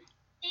your name?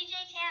 DJ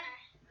Tanner.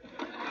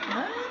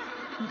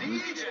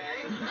 DJ.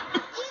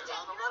 DJ,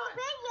 on the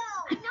radio.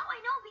 I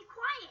know, be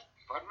quiet.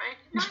 Pardon me?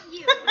 Not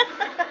you.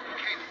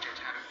 Okay, DJ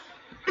Tanner.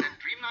 For that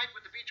dream night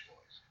with the Beach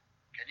Boys,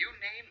 can you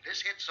name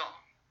this hit song?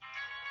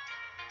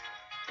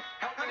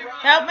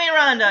 Help me,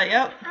 Rhonda.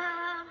 Yep.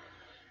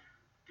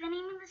 The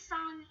name of the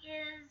song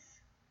is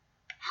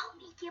Help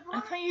Me, Gibbler.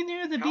 I thought you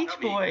knew the Help Beach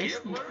me, Boys.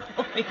 Gibbler.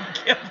 Help me,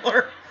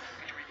 Gibbler.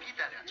 Could you repeat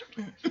that answer,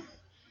 please?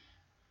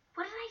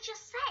 What did I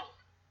just say?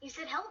 You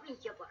said help me,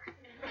 Gibbler.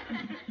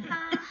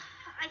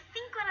 I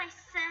think what I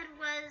said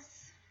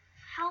was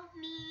help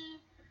me.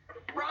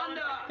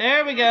 Rhonda.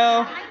 There we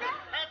go. Rhonda?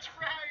 That's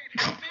right.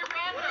 Help me,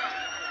 Rhonda.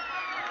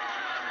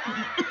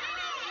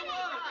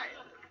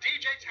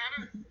 DJ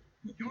Tanner,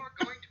 you're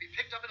going to be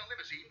picked up in a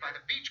limousine by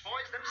the Beach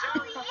Boys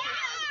themselves. Oh,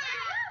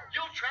 yeah!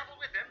 You'll travel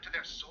with them to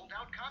their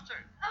sold-out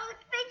concert. Oh,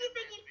 thank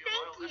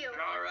you.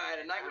 All right,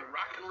 a night with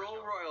rock and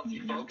roll royalty,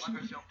 folks.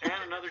 And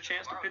another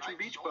chance to pitch in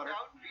Beach Butter.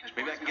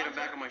 Maybe I can get him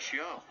back on my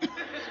show. Have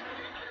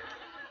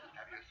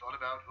you thought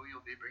about who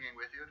you'll be bringing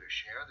with you to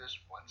share this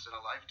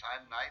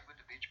once-in-a-lifetime night with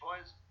the Beach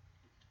Boys?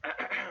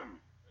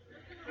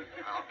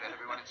 I'll bet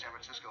everyone in San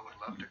Francisco would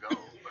love to go,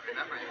 but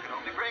remember, you can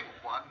only bring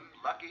one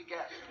lucky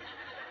guest.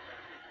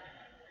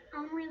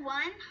 Only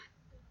one?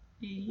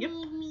 Yep.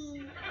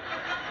 Me.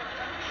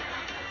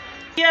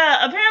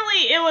 Yeah,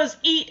 apparently it was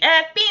eat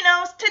at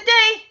Beano's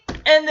today,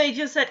 and they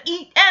just said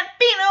eat at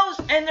Beano's,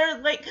 and they're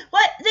like,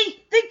 what?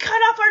 They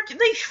cut off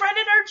they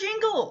shredded our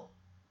jingle.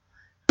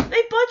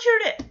 They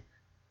butchered it.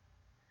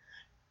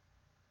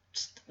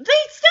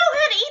 They still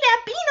had eat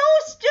at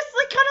Beano's, just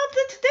like cut off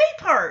the today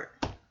part.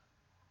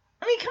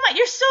 I mean, come on,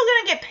 you're still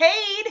gonna get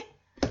paid.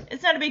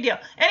 It's not a big deal.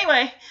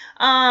 Anyway,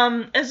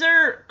 as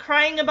they're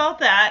crying about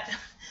that,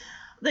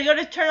 they go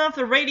to turn off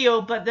the radio,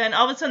 but then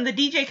all of a sudden the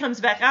DJ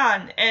comes back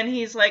on, and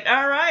he's like,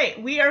 all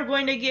right, we are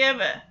going to give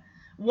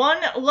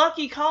one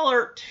lucky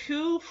caller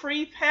 2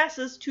 free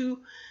passes to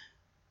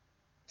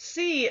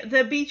see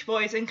the Beach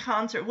Boys in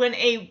concert, win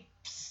a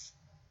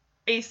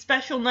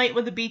special night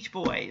with the Beach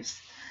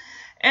Boys.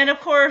 And, of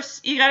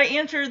course, you got to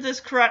answer this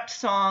correct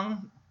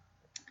song.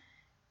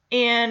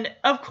 And,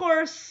 of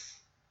course,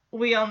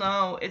 we all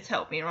know it's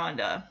Help Me,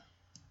 Rhonda.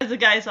 As the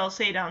guys all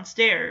say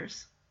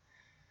downstairs.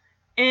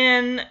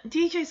 And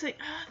DJ's like,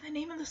 the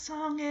name of the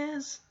song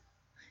is...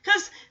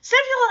 Because some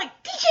people are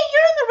like, DJ,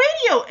 you're on the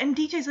radio! And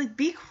DJ's like,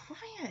 be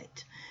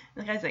quiet.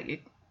 And the guy's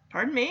like,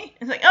 pardon me?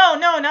 It's like, oh,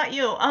 no, not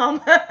you.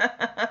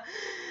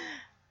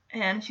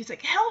 And she's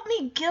like, help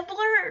me,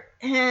 Gibbler.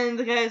 And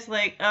the guy's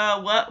like,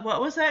 what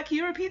was that? Can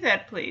you repeat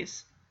that,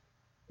 please?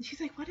 And she's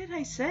like, what did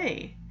I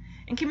say?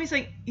 And Kimmy's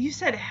like, you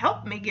said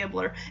help me,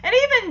 Gibbler. And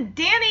even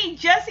Danny,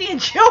 Jesse,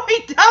 and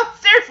Joey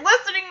downstairs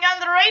listening on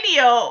the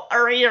radio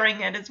are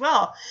hearing it as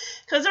well.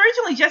 Because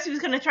originally Jesse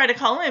was going to try to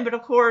call in, but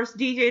of course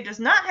DJ does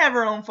not have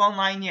her own phone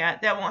line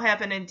yet. That won't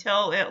happen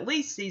until at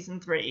least season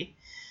 3.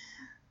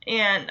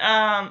 And,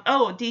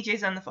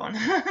 DJ's on the phone.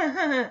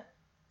 Has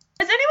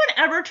anyone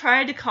ever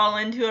tried to call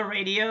into a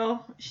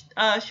radio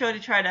show to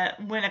try to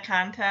win a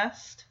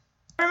contest?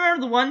 I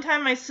remember the one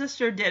time my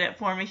sister did it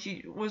for me.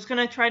 She was going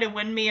to try to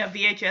win me a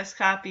VHS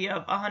copy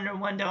of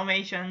 101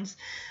 Dalmatians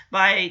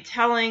by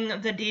telling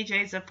the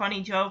DJs a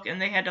funny joke,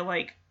 and they had to,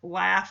 like,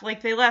 laugh.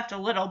 Like, they laughed a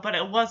little, but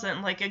it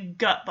wasn't, like, a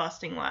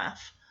gut-busting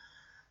laugh.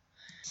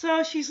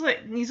 So he's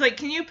like,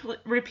 can you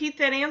repeat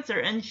that answer?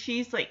 And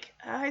she's like,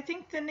 I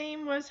think the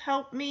name was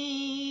Help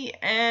Me.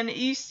 And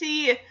you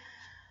see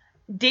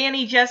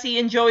Danny, Jesse,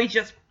 and Joey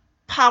just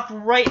pop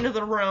right into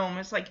the room.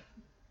 It's like,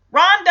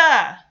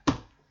 Rhonda!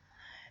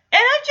 And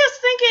I'm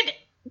just thinking,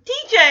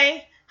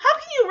 DJ, how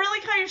can you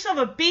really call yourself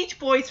a Beach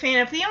Boys fan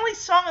if the only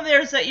song of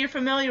theirs that you're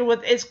familiar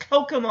with is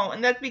Kokomo,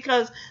 and that's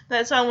because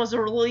that song was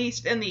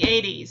released in the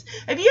 80s.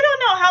 If you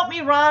don't know Help Me,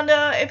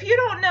 Rhonda, if you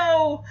don't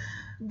know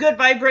Good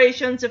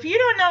Vibrations, if you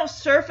don't know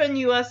Surfin'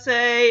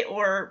 USA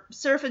or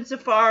Surfin'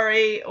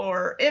 Safari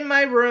or In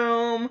My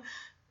Room,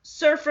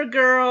 Surfer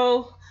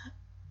Girl,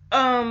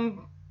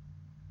 all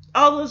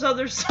those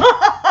other songs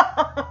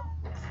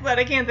that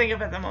I can't think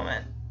of at the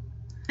moment,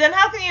 then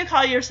how can you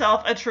call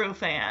yourself a true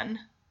fan?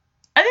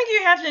 I think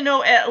you have to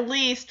know at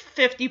least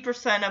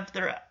 50% of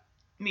their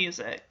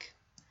music.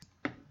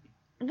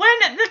 When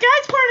the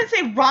guy's pouring to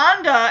say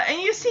Rhonda,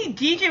 and you see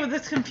DJ with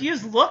this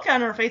confused look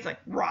on her face,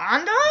 like,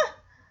 Rhonda?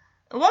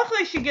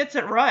 Luckily she gets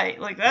it right.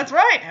 Like, that's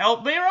right,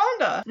 help me,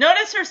 Rhonda.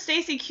 Notice her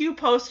Stacey Q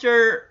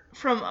poster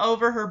from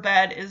over her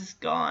bed is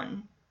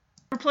gone.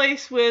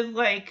 Replaced with,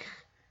 like,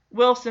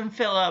 Wilson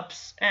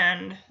Phillips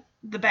and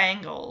the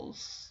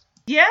Bangles.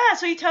 Yeah,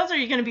 so he tells her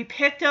you're going to be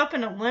picked up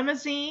in a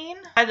limousine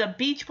by the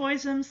Beach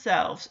Boys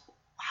themselves.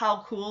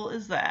 How cool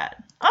is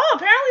that? Oh,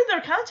 apparently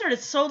their concert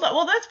is sold out.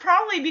 Well, that's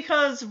probably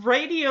because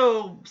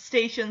radio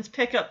stations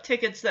pick up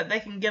tickets that they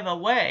can give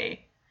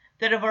away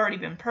that have already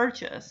been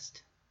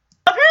purchased.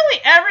 Apparently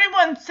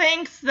everyone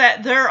thinks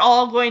that they're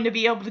all going to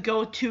be able to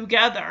go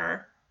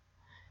together.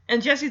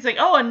 And Jesse's like,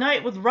 oh, a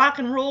night with rock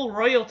and roll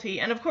royalty.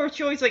 And of course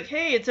Joey's like,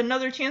 hey, it's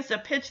another chance to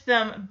pitch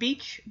them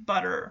Beach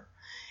Butter.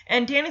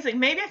 And Danny's like,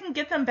 maybe I can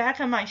get them back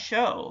on my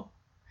show.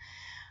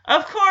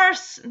 Of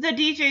course, the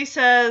DJ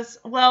says,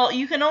 well,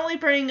 you can only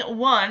bring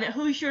one.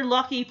 Who's your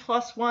lucky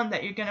 +1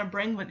 that you're going to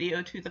bring with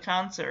you to the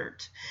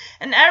concert?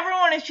 And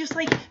everyone is just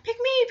like, pick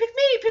me, pick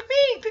me, pick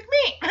me, pick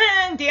me.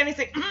 And Danny's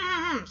like,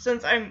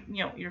 since I'm,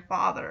 your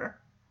father,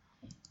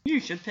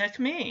 you should pick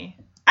me.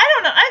 I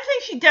don't know. I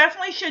think she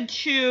definitely should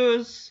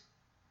choose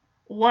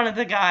one of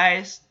the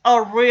guys,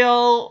 a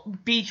real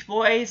Beach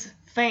Boys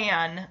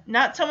fan,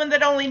 not someone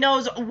that only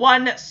knows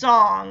one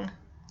song.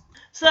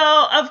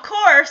 So, of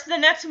course, the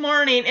next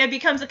morning it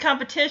becomes a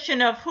competition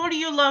of who do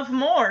you love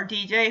more,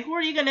 DJ? Who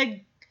are you going to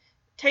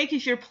take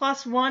as your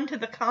 +1 to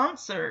the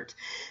concert?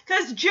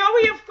 Because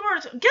Joey, of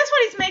course, guess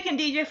what he's making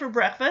DJ for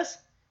breakfast?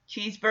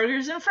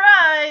 Cheeseburgers and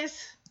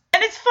fries.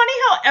 And it's funny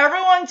how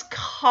everyone's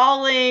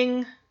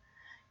calling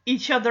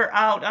each other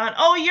out on,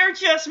 oh, you're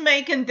just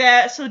making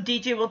that so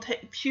DJ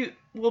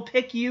will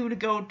pick you to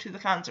go to the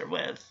concert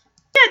with.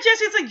 Yeah,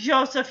 Jesse's like,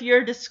 Joseph,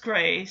 you're a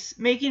disgrace.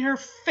 Making her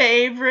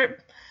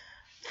favorite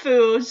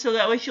food so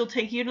that way she'll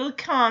take you to the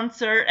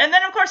concert. And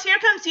then, of course, here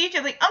comes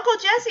DJ like, Uncle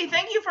Jesse,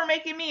 thank you for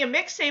making me a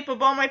mixtape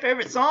of all my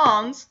favorite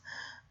songs.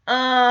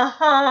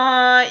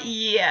 Yeah.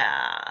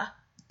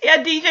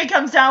 Yeah, DJ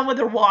comes down with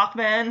her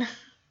Walkman.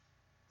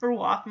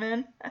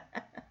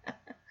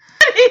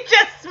 He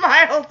just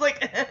smiles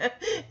like,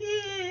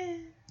 yeah.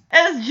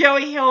 As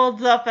Joey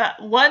holds up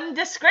that one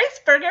disgrace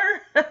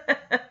burger.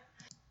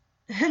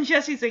 And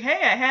Jesse's like, hey,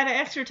 I had an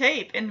extra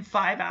tape in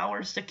 5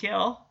 hours to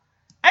kill.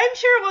 I'm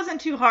sure it wasn't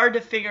too hard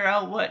to figure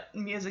out what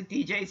music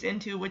DJ's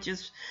into, which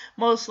is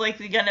most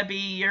likely going to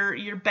be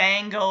your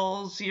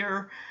Bangles,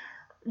 your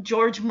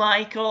George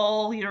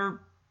Michael,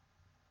 your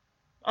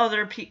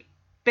other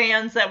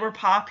bands that were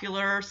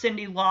popular,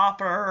 Cyndi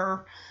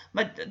Lauper,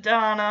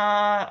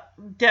 Madonna,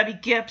 Debbie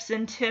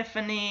Gibson,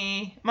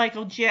 Tiffany,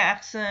 Michael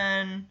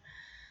Jackson,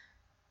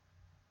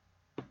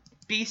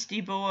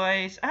 Beastie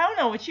Boys. I don't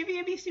know, would she be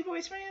a Beastie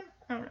Boys fan?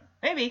 I don't know.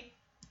 Maybe.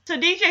 So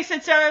DJ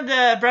sits down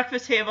at the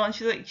breakfast table and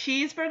she's like,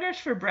 cheeseburgers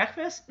for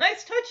breakfast?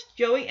 Nice touch,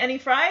 Joey. Any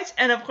fries?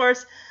 And of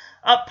course,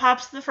 up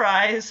pops the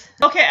fries.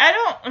 Okay, I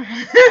don't...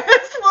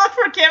 This look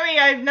for Kimmy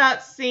I've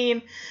not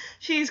seen.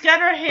 She's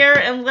got her hair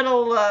in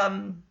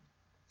little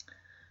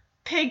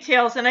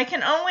pigtails, and I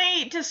can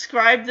only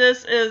describe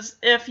this as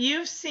if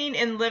you've seen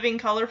In Living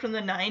Color from the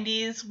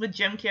 90s with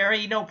Jim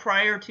Carrey, you know,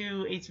 prior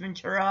to Ace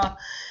Ventura,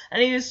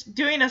 and he was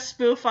doing a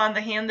spoof on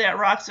The Hand That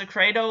Rocks the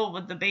Cradle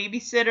with the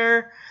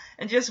babysitter,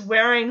 and just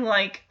wearing,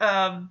 like,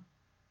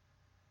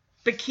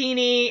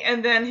 bikini,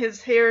 and then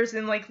his hair's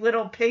in like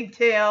little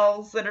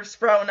pigtails that are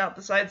sprouting out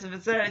the sides of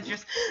his head. It's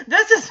just,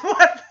 that's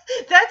what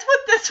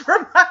this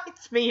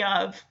reminds me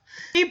of.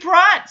 He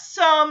brought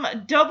some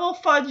double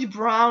fudge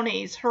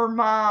brownies, her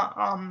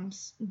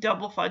mom's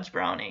double fudge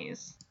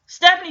brownies.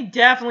 Stephanie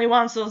definitely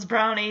wants those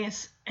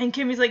brownies. And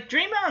Kimmy's like,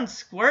 Dream on,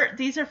 Squirt.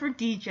 These are for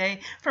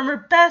DJ from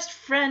her best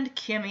friend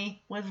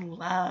Kimmy with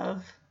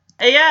love.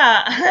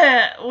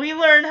 Yeah, we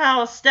learned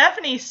how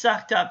Stephanie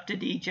sucked up to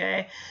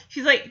DJ.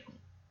 She's like,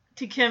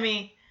 to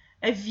Kimmy,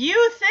 if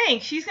you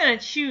think she's going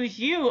to choose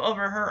you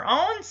over her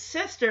own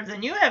sister,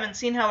 then you haven't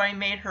seen how I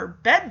made her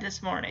bed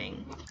this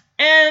morning.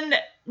 And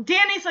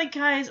Danny's like,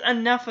 guys,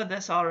 enough of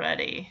this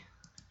already.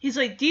 He's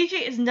like,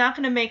 DJ is not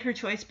going to make her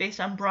choice based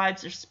on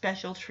bribes or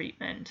special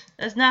treatment.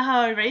 That's not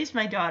how I raised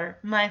my daughter,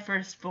 my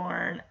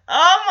firstborn.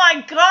 Oh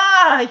my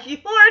gosh, you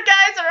poor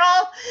guys are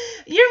all,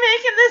 you're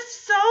making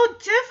this so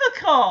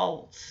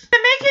difficult. To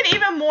make it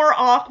even more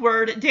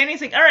awkward,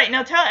 Danny's like, all right,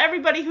 now tell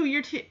everybody who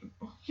you're picking.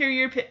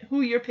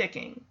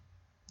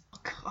 Oh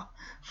God.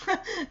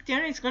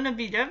 Danny's going to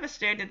be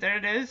devastated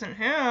that it isn't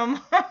him.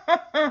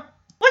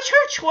 Which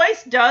her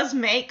choice does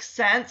make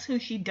sense, who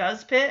she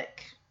does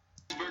pick.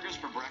 Burgers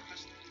for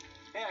breakfast?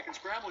 Hey, I can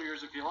scramble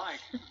yours if you like.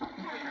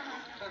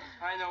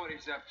 I know what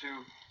he's up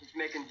to. He's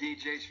making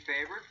DJ's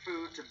favorite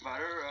food to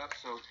butter her up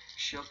so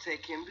she'll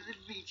take him to the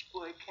Beach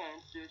Boy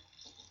concert.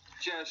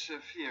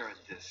 Joseph, you're a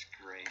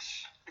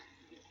disgrace.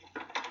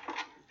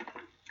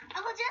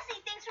 Uncle Jesse,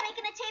 thanks for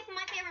making a tape of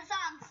my favorite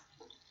songs.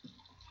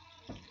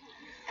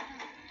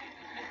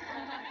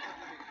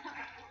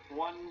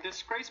 One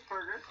disgrace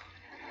burger.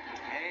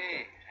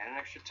 Hey, add an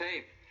extra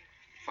tape.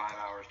 5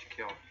 hours to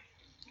kill.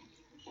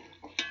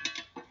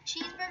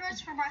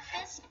 Cheeseburgers for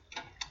breakfast.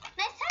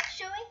 Nice touch,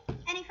 Joey.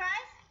 Any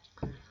fries?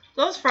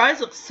 Those fries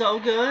look so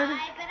good.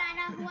 I bet I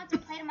know who wants a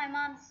plate of my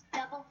mom's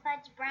double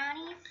fudge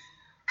brownies.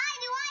 I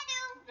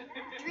do.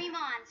 Dream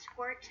on,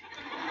 Squirt.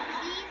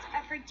 These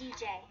are for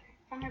DJ,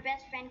 from her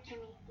best friend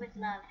Kimmy, with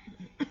love.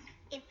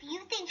 If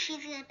you think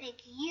she's gonna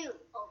pick you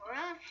over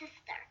her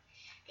sister,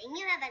 then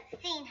you haven't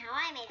seen how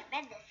I made a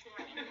bed this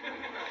morning.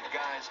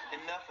 Guys,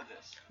 enough of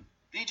this.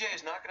 DJ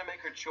is not going to make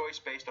her choice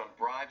based on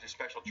bribes or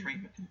special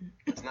treatment.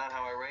 That's not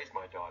how I raised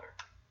my daughter,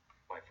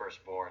 my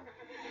firstborn.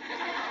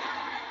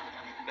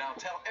 Now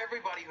tell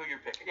everybody who you're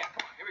picking. Yeah,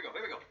 come on, here we go.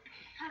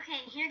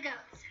 Okay, here goes.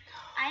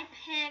 I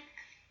pick.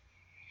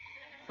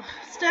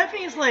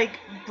 Stephanie's like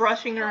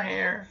brushing her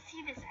hair.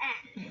 See this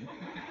end.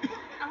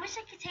 I wish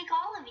I could take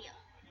all of you.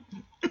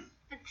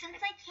 But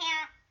since I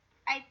can't,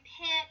 I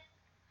pick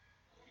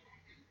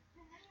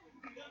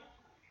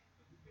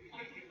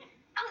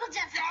Uncle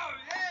Jesse. Oh,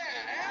 yeah.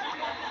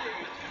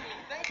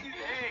 Thank you.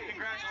 Hey,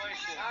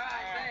 congratulations. All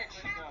right,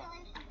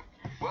 thanks.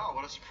 Well,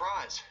 what a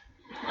surprise.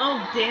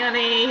 Oh,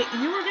 Danny,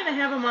 you were gonna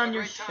have him on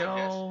your Great time,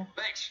 show.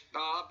 Thanks.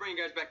 I'll bring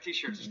you guys back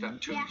t-shirts and stuff.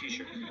 2 Yeah.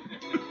 t-shirts.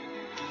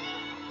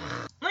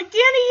 Like,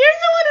 Danny, you're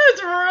the one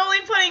who's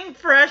really putting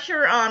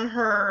pressure on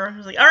her.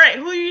 She's like, all right,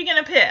 who are you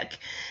gonna pick?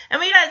 And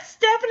we got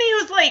Stephanie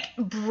who's like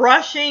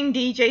brushing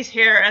DJ's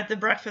hair at the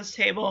breakfast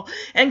table,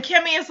 and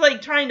Kimmy is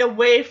like trying to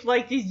wave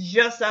like he's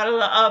just out of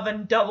the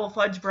oven double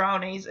fudge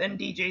brownies in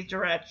DJ's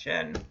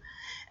direction.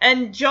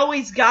 And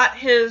Joey's got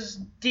his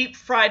deep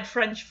fried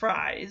French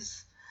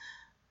fries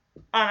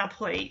on a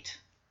plate.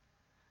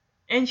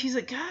 And she's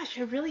like, gosh,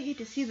 I really hate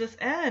to see this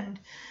end.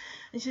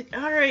 And she's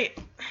like, all right,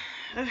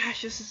 oh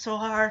gosh, this is so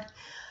hard.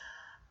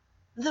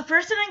 The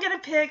person I'm going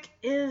to pick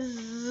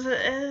is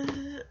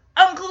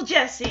Uncle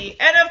Jesse.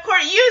 And of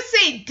course, you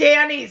see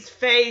Danny's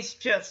face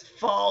just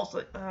falls.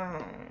 Like,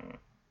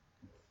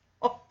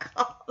 oh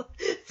God,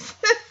 this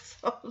is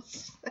so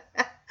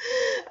sad.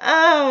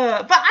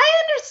 But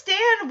I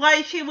understand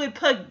why she would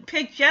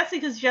pick Jesse,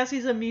 because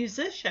Jesse's a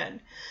musician.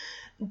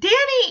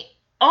 Danny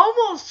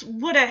almost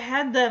would have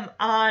had them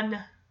on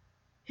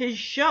his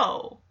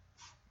show.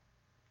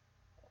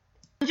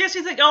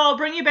 Jesse's like, oh, I'll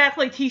bring you back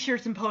like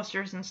t-shirts and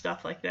posters and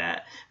stuff like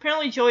that.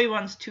 Apparently Joey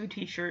wants 2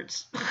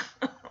 t-shirts.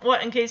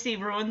 What, in case he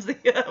ruins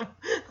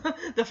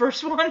the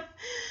first one?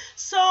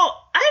 So,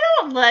 I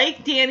don't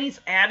like Danny's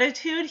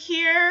attitude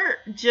here,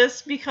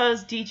 just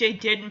because DJ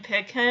didn't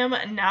pick him,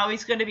 and now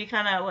he's going to be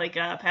kind of like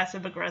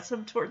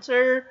passive-aggressive towards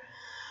her.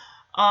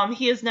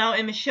 He is now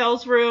in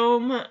Michelle's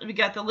room. We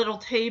got the little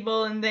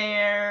table in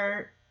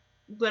there.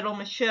 Little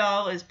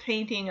Michelle is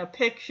painting a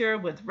picture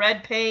with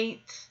red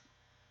paint.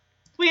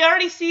 We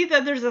already see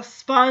that there's a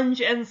sponge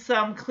and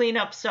some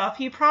cleanup stuff.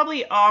 He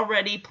probably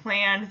already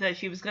planned that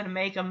she was going to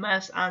make a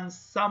mess on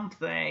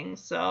something.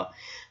 So,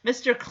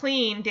 Mr.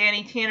 Clean,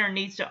 Danny Tanner,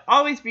 needs to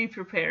always be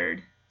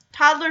prepared.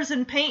 toddlers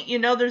in paint, you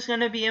know there's going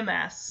to be a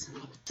mess.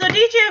 So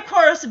DJ, of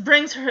course,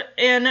 brings her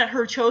in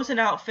her chosen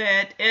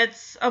outfit.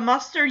 It's a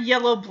mustard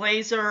yellow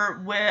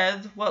blazer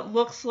with what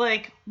looks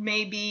like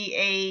maybe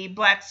a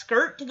black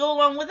skirt to go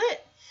along with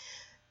it.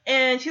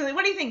 And she's like,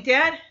 what do you think,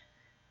 Dad?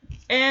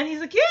 And he's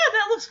like, yeah,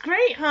 that looks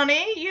great,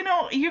 honey. You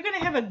know, you're going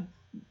to have an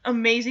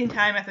amazing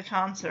time at the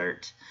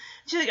concert.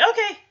 She's like,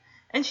 okay.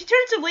 And she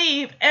turns to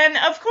leave. And,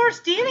 of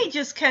course, Danny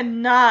just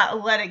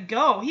cannot let it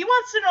go. He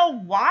wants to know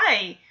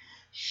why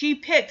she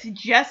picked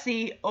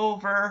Jesse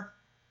over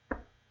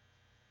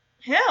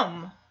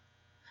him.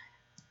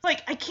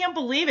 Like, I can't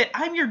believe it.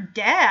 I'm your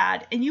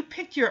dad, and you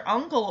picked your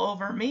uncle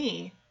over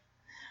me.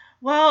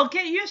 Well,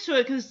 get used to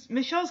it, because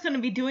Michelle's going to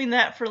be doing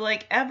that for,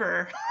 like,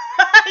 ever.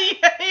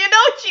 You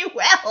know she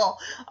will.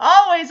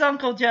 Always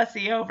Uncle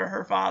Jesse over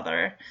her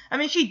father. I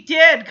mean, she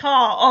did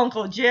call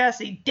Uncle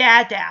Jesse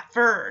Dada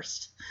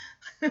first.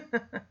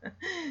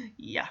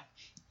 Yeah.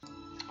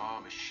 Oh,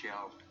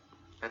 Michelle.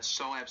 That's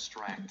so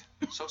abstract.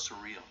 So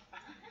surreal.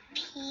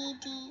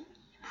 PD.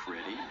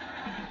 Pretty.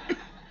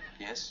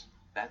 Yes,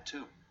 that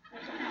too.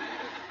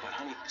 But,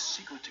 honey, the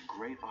secret to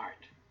great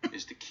art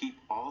is to keep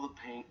all the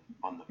paint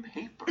on the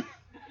paper. Dad,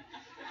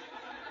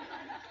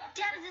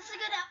 is this a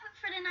good outfit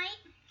for tonight?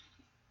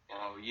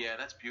 Oh, yeah,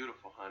 that's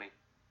beautiful, honey.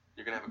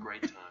 You're going to have a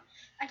great time.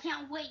 I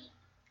can't wait.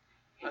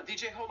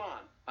 DJ, hold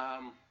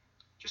on.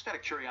 Just out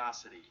of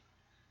curiosity,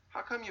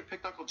 how come you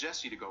picked Uncle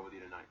Jesse to go with you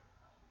tonight?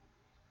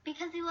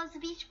 Because he loves the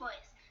Beach Boys,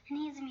 and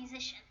he's a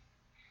musician.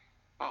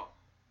 Oh,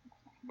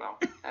 well,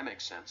 that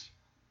makes sense.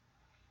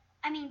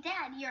 I mean,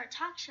 Dad, you're a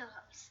talk show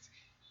host.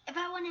 If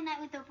I won a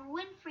night with Oprah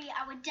Winfrey,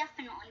 I would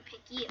definitely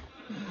pick you.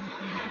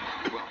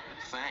 Well,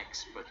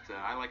 thanks, but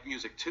I like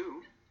music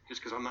too,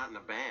 just because I'm not in a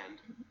band.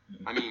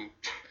 I mean,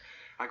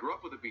 I grew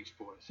up with the Beach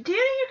Boys. Danny,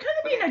 you're kind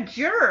of being a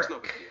jerk. It's no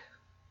big deal.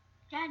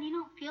 Dad, you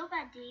don't feel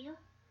bad, do you?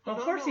 Well, of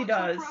No, course he it's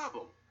does. No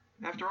problem.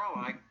 After all,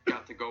 I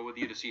got to go with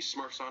you to see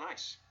Smurfs on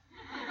Ice.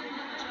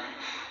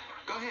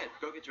 Go ahead,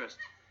 go get dressed.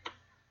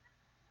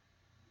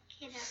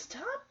 Okay, Dad.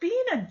 Stop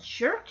being a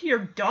jerk to your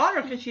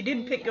daughter because she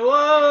didn't pick.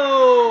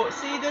 Whoa!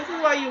 See, this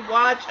is why you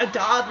watch a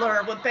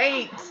toddler with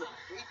paint.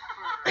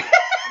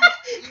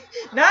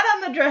 Not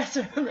on the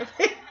dresser, on the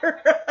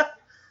paper.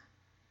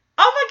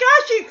 Oh my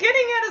gosh, she's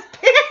getting at his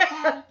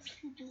pants.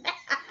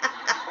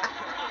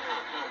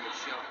 Oh,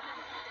 Michelle.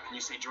 Can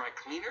you say dry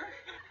cleaner?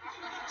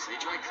 Say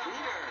dry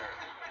cleaner.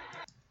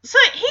 So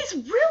he's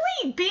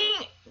really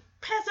being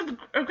passive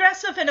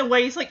aggressive in a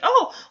way. He's like,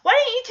 oh, why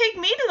didn't you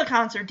take me to the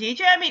concert,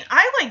 DJ? I mean,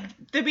 I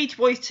like the Beach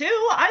Boys too.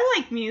 I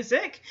like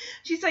music.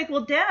 She's like,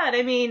 well, Dad,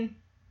 I mean,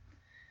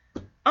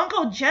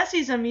 Uncle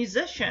Jesse's a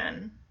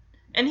musician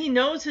and he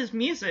knows his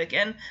music.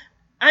 And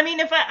I mean,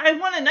 if I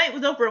won a night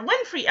with Oprah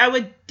Winfrey, I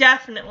would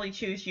definitely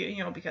choose you,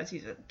 you know, because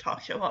he's a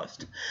talk show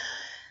host.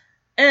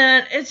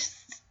 And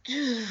it's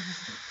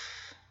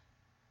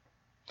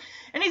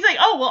and he's like,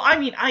 oh, well, I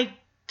mean, I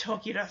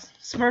took you to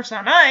Smurfs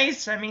on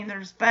Ice. I mean,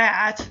 there's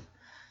that.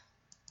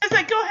 It's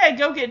like, go ahead,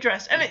 go get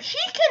dressed. And she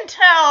can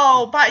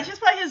tell by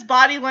his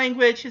body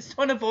language, his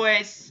tone of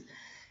voice,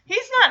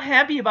 he's not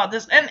happy about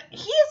this. And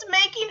he's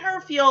making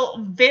her feel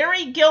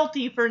very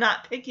guilty for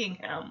not picking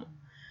him.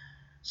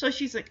 So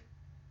she's like,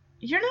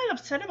 you're not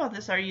upset about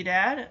this, are you,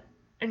 Dad?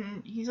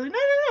 And he's like,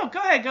 no, go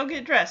ahead, go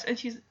get dressed. And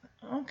she's,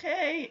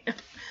 okay.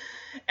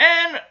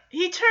 And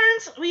he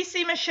turns, we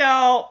see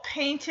Michelle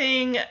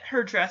painting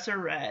her dresser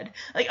red.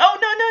 Like, oh,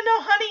 no,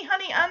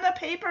 honey, on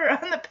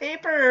the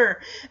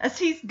paper. As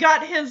he's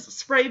got his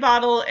spray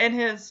bottle and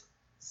his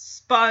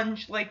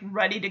sponge, like,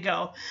 ready to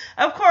go.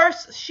 Of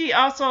course, she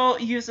also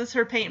uses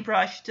her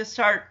paintbrush to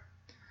start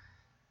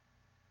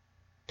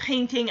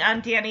painting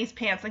on Danny's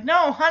pants. Like,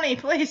 no, honey,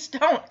 please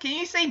don't. Can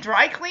you say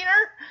dry cleaner?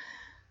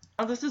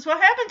 Oh, this is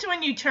what happens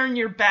when you turn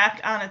your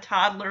back on a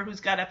toddler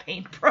who's got a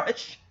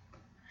paintbrush.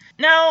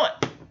 Now,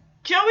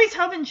 Joey's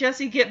helping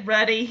Jesse get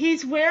ready.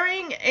 He's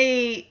wearing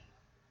a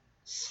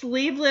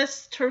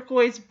sleeveless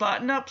turquoise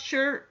button-up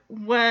shirt.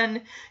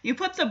 When you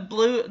put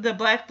the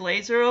black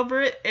blazer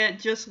over it, it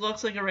just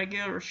looks like a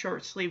regular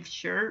short-sleeved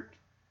shirt.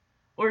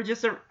 Or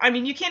just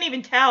you can't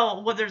even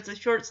tell whether it's a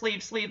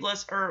short-sleeve,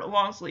 sleeveless, or a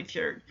long-sleeve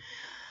shirt.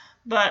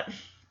 But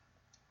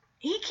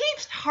he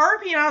keeps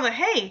harping on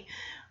hey,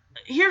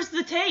 here's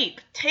the tape.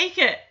 Take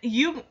it.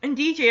 You and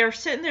DJ are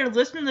sitting there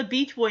listening to the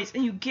Beach Boys,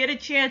 and you get a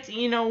chance,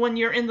 you know, when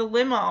you're in the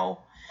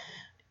limo,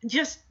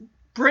 just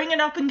bring it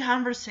up in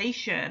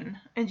conversation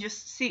and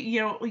just see,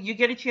 you know, you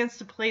get a chance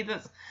to play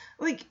this.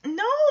 Like,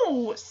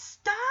 no,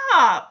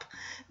 stop.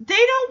 They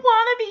don't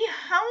want to be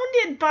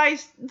hounded by,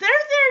 they're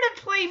there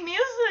to play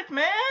music,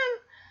 man.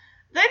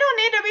 They don't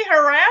need to be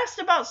harassed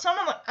about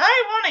someone like,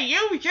 I want to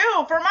use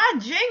you for my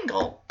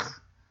jingle.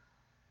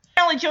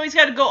 Apparently Joey's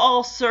got to go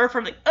all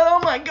surfer, like, oh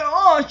my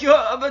gosh, you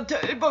have a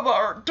tape of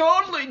our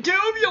totally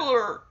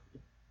tubular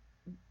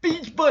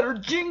Beach Butter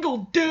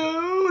jingle,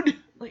 dude.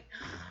 Like,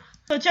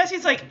 so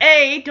Jesse's like,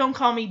 A, don't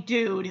call me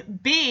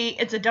dude. B,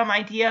 it's a dumb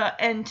idea.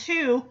 And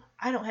 2,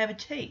 I don't have a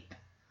tape.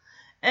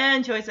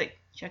 And Joey's like,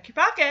 check your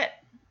pocket.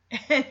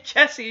 And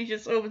Jesse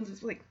just opens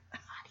his, like, how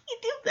do you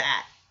do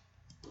that?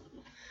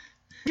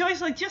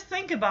 Joey's like, just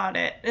think about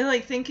it. And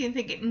like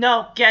thinking,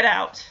 no, get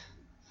out.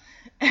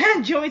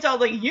 And Joey's all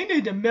like, you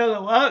need to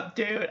mellow out,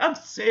 dude. I'm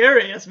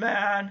serious,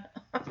 man.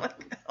 I'm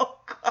like, oh,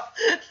 God.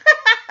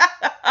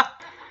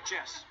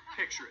 Jess,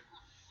 picture it.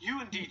 You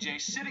and DJ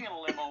sitting in a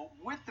limo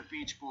with the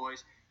Beach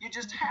Boys. You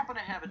just happen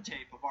to have a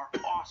tape of our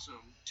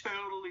awesome,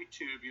 totally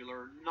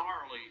tubular,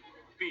 gnarly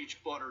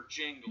beach butter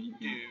jingle,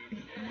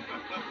 dude.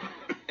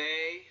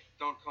 A,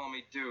 don't call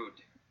me dude.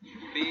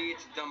 B,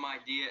 it's a dumb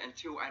idea. And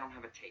 2, I don't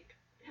have a tape.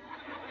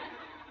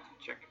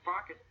 Check your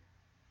pocket.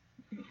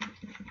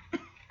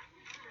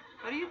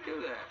 How do you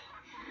do that?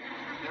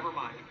 Never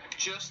mind.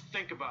 Just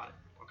think about it.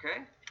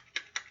 Okay?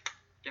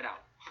 Get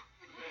out.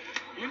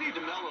 You need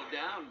to mellow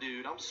down,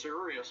 dude. I'm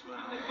serious, man.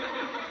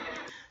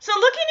 So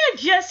looking at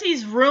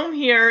Jesse's room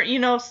here, you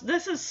know,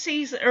 this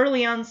is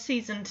early on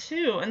season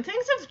 2, and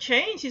things have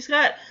changed. He's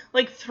got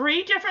like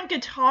 3 different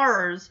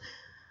guitars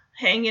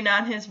hanging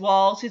on his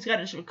walls. He's got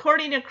his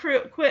recording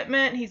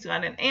equipment. He's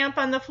got an amp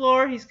on the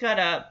floor. He's got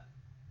a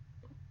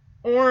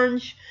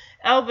orange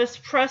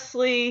Elvis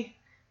Presley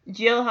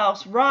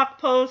Jailhouse Rock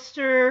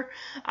poster.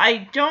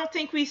 I don't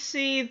think we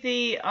see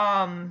the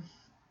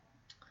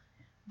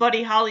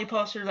Buddy Holly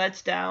poster.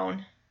 That's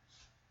down.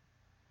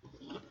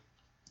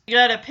 You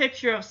got a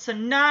picture of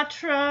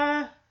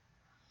Sinatra,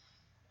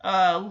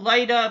 a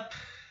light up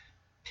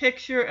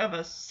picture of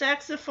a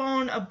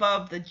saxophone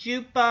above the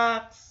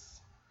jukebox.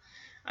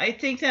 I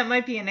think that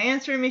might be an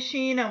answering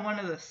machine on one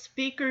of the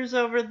speakers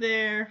over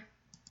there.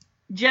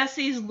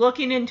 Jesse's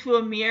looking into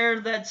a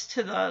mirror that's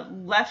to the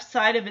left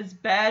side of his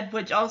bed,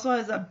 which also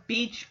has a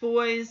Beach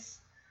Boys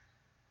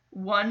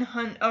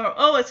 100.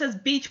 Oh, it says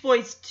Beach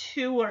Boys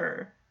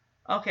Tour.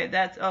 Okay,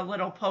 that's a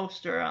little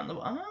poster on the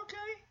wall. Okay.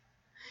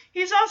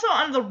 He's also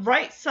on the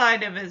right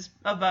side of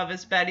above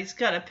his bed. He's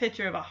got a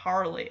picture of a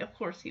Harley. Of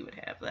course he would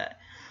have that.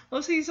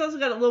 Looks like he's also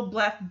got a little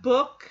black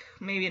book,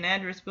 maybe an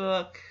address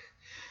book.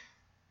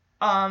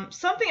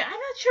 Something, I'm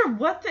not sure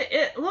what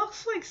it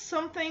looks like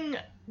something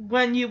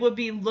when you would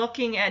be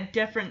looking at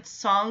different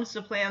songs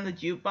to play on the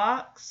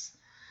jukebox.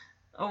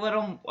 A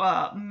little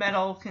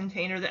metal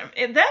container there.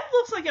 That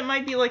looks like it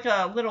might be like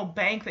a little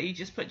bank that you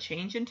just put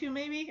change into,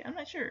 maybe? I'm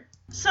not sure.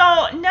 So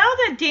now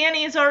that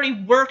Danny has already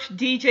worked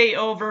DJ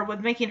over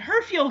with making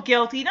her feel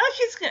guilty, now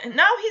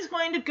he's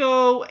going to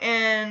go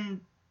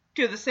and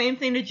do the same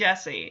thing to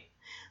Jesse.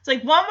 It's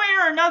like one way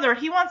or another,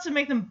 he wants to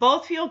make them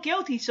both feel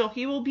guilty so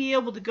he will be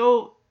able to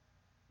go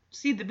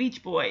see the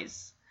Beach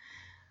Boys.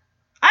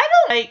 I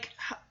don't like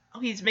how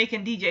he's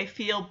making DJ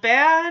feel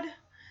bad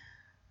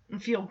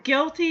and feel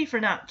guilty for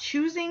not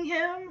choosing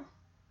him.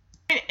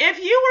 If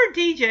you were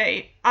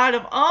DJ, out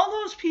of all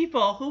those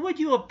people, who would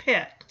you have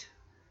picked?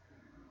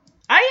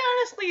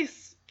 I honestly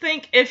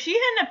think if she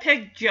hadn't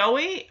picked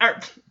Joey, or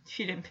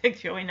she didn't pick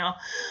Joey, no.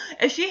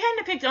 If she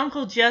hadn't picked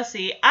Uncle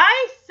Jesse,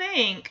 I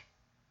think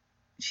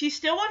she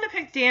still wanted to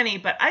pick Danny,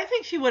 but I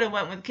think she would have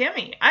went with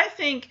Kimmy. I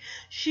think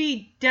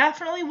she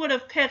definitely would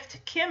have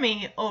picked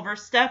Kimmy over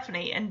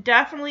Stephanie and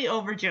definitely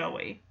over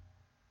Joey.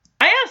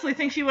 I honestly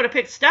think she would have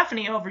picked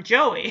Stephanie over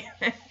Joey.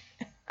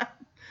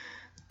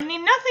 I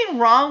mean, nothing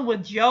wrong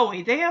with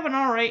Joey. They have an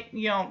alright,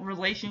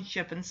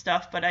 relationship and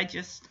stuff, but I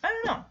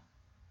don't know.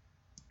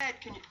 Ed,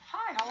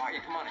 hi, how are you?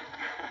 Come on in.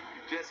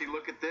 Jesse,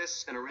 look at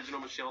this, an original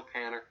Michelle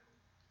Panner.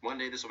 One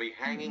day this will be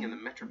hanging in the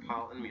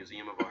Metropolitan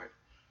Museum of Art.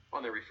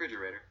 On the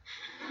refrigerator.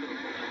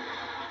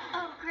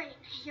 Oh, great.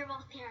 You're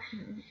both here.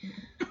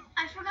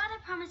 I forgot I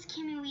promised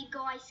Kimmy we'd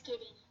go ice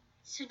skating.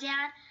 So,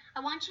 Dad,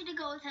 I want you to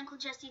go with Uncle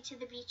Jesse to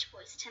the Beach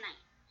Boys tonight.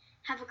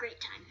 Have a great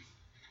time.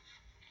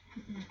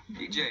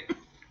 DJ,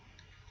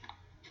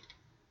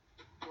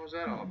 what was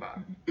that all about?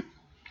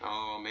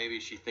 Oh,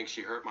 maybe she thinks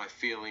she hurt my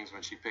feelings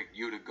when she picked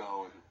you to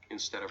go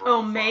instead of her Oh,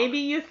 own maybe father.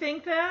 you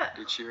think that?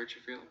 Did she hurt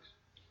your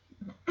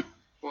feelings?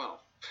 Well,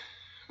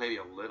 maybe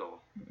a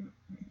little.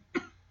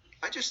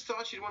 I just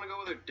thought she'd want to go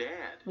with her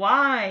dad.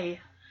 Why?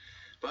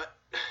 But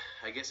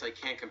I guess I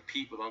can't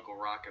compete with Uncle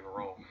Rock and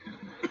Roll.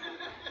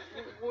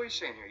 What are you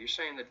saying here? You're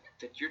saying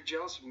that you're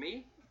jealous of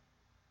me?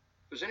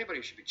 If there's anybody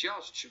who should be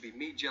jealous, it should be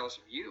me jealous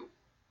of you.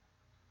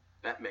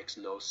 That makes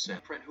no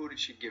sense. Brent, who did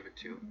she give it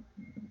to?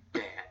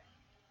 Dad.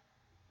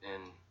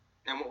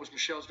 And what was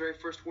Michelle's very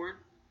first word?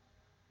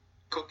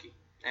 Cookie.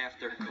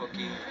 After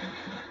Cookie.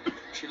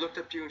 She looked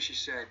up to you and she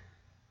said,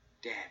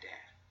 Dad.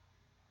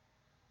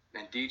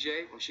 And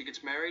DJ, when she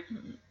gets married,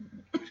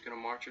 who's going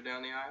to march her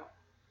down the aisle?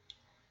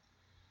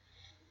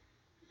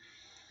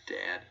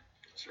 Dad.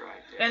 That's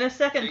right, Dad. And a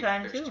second See,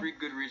 time, there's too. 3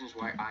 good reasons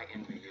why I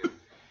envy you.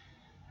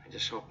 I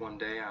just hope one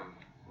day I'm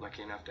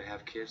lucky enough to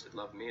have kids that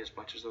love me as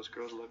much as those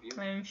girls love you.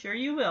 I'm sure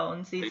you will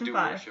in They season do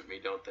 5. worship me,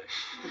 don't they?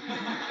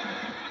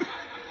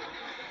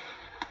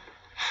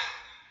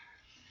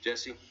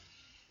 Jesse,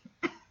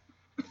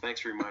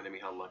 thanks for reminding me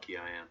how lucky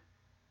I am.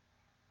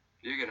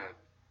 You're going to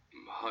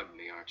hug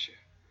me, aren't you?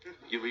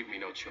 You leave me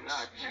no choice.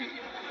 Not you.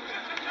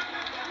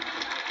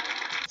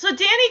 So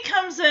Danny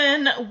comes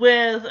in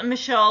with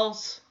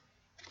Michelle's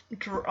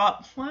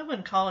well, I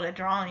wouldn't call it a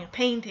drawing, a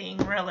painting,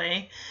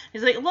 really.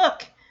 He's like,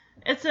 look,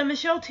 it's a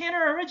Michelle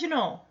Tanner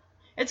original.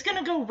 It's going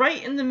to go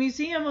right in the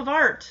Museum of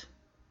Art.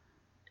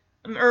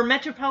 Or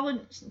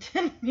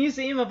Metropolitan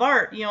Museum of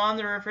Art, on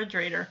the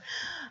refrigerator.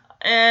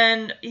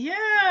 And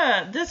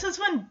yeah, this is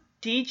when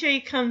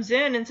DJ comes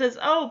in and says,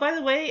 oh, by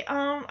the way,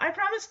 I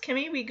promised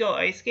Kimmy we'd go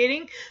ice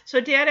skating.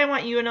 So Dad, I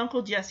want you and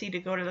Uncle Jesse to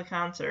go to the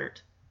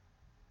concert.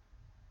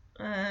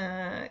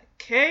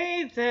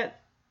 Okay, I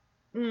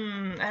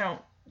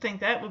don't think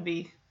that would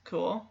be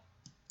cool.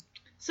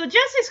 So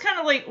Jesse's kind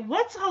of like,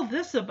 what's all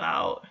this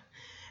about?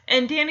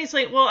 And Danny's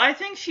like, well, I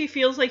think she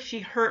feels like she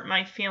hurt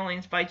my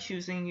feelings by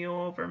choosing you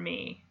over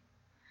me.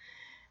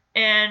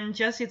 And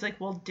Jesse's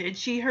like, well, did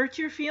she hurt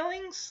your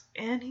feelings?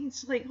 And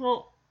he's like,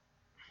 well,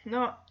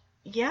 no,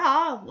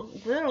 yeah, a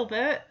little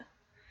bit.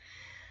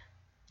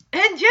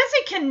 And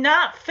Jesse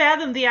cannot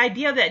fathom the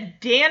idea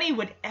that Danny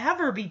would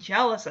ever be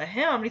jealous of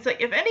him. He's like,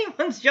 if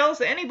anyone's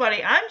jealous of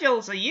anybody, I'm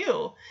jealous of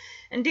you.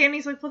 And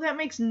Danny's like, well, that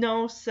makes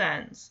no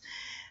sense.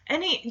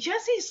 And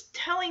Jesse's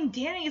telling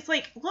Danny, it's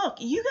like, look,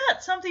 you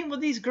got something with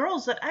these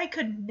girls that I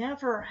could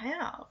never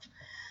have.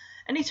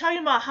 And he's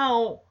talking about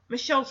how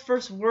Michelle's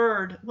first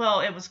word, well,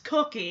 it was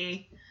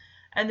cookie.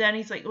 And then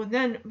he's like, well,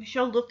 then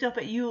Michelle looked up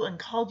at you and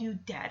called you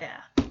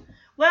Dada.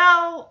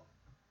 Well,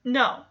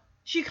 no.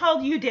 She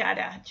called you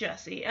Dada,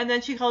 Jesse. And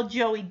then she called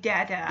Joey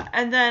Dada.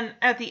 And then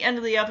at the end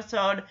of the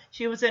episode,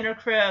 she was in her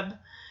crib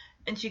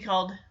and she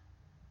called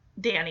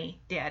Danny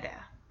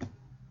Dada.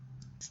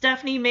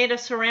 Stephanie made a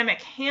ceramic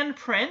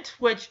handprint,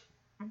 which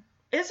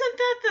isn't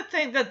that the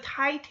thing, the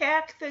tie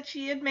tack that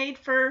she had made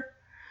for,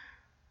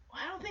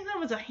 I don't think that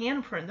was a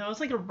handprint. That was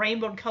like a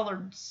rainbow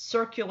colored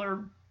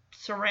circular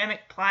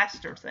ceramic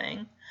plaster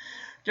thing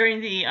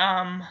during the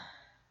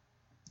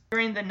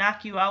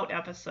Knock You Out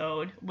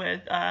episode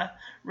with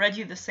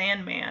Reggie the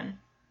Sandman.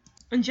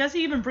 And Jesse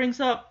even brings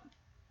up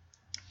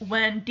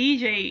when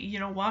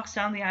DJ, walks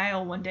down the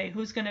aisle one day,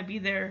 who's going to be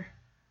there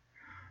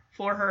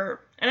for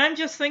her. And I'm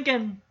just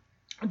thinking,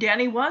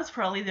 Danny was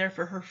probably there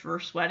for her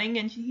first wedding,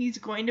 and he's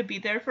going to be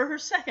there for her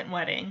second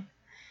wedding.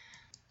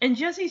 And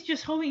Jesse's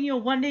just hoping,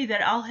 one day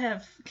that I'll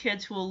have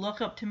kids who will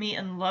look up to me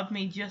and love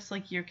me just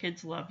like your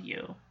kids love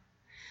you.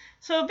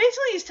 So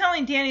basically he's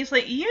telling Danny, he's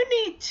like, you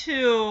need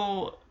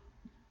to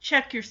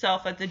check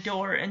yourself at the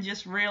door and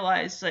just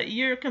realize that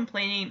you're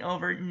complaining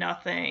over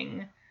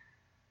nothing.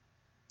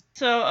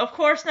 So, of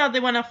course, now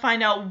they want to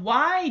find out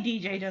why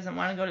DJ doesn't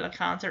want to go to the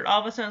concert. All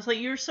of a sudden, it's like,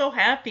 you're so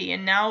happy,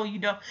 and now you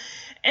don't.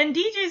 And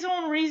DJ's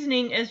own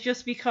reasoning is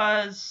just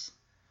because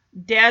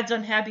Dad's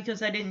unhappy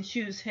because I didn't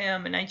choose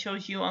him, and I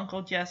chose you,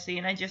 Uncle Jesse,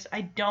 and I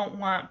don't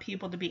want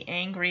people to be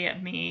angry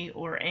at me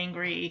or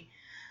angry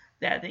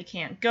that they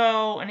can't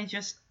go, and I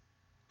get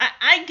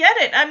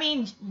it. I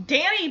mean,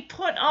 Danny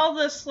put all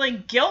this,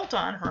 guilt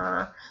on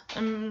her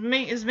and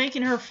is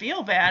making her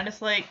feel bad.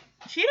 It's like,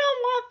 she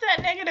don't want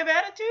that negative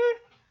attitude.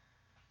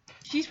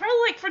 She's probably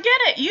like, forget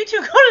it. You two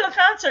go to the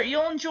concert.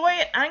 You'll enjoy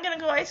it. I'm going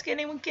to go ice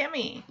skating with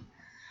Kimmy.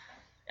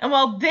 And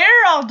while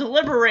they're all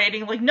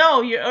deliberating,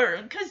 no,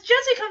 because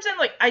Jesse comes in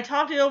I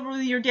talked it over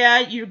with your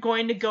dad. You're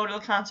going to go to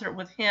the concert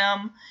with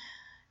him.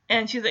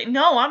 And she's like,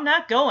 no, I'm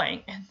not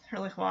going. And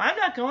they're like, well, I'm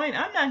not going.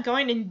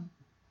 And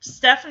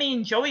Stephanie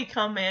and Joey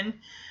come in.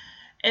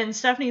 And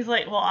Stephanie's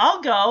like, well,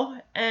 I'll go.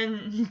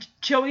 And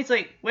Joey's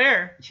like,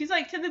 where? She's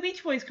like, to the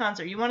Beach Boys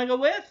concert. You want to go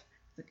with?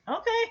 He's like,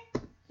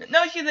 okay.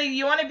 No, she's like,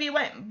 you want to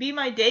be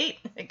my date?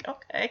 Like,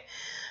 okay.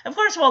 Of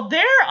course, while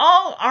they're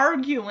all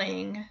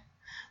arguing,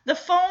 the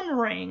phone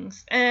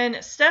rings,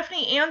 and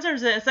Stephanie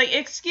answers it. It's like,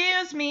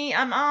 excuse me,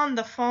 I'm on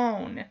the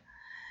phone.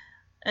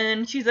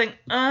 And she's like,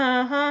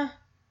 no.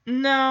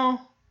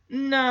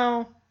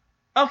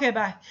 Okay,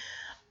 bye.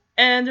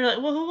 And they're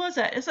like, well, who was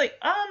that? It's like,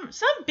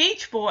 some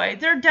beach boy.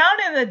 They're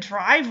down in the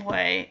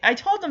driveway. I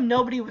told them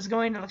nobody was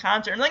going to the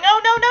concert. And like,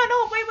 oh, no,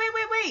 wait.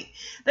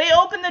 They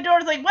open the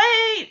doors like,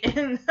 wait.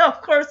 And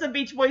of course the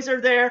Beach Boys are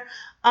there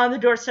on the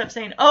doorstep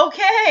saying,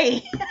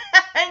 okay.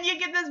 And you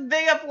get this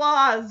big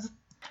applause.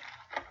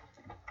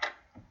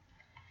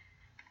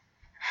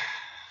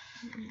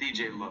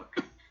 DJ, look.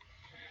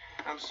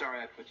 I'm sorry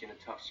I put you in a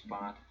tough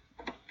spot.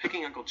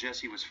 Picking Uncle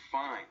Jesse was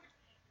fine.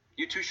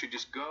 You two should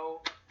just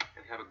go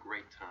and have a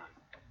great time.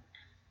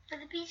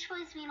 But the Beach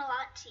Boys mean a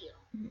lot to you.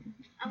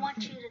 I want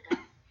you to go.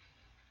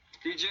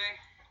 DJ,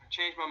 I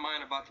changed my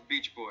mind about the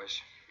Beach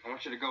Boys. I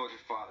want you to go with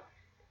your father.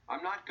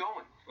 I'm not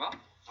going. Well,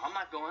 I'm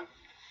not going.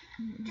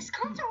 This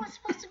concert was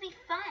supposed to be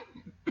fun.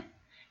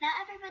 Now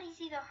everybody's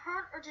either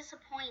hurt or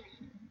disappointed.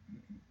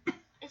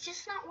 It's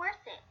just not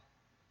worth it.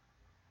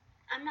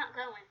 I'm not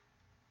going.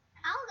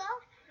 I'll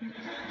go.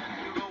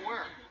 You go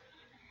where?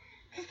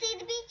 To see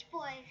the Beach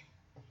Boys.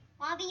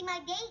 Wanna be my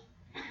date?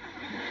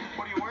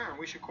 What are you wearing?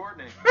 We should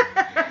coordinate.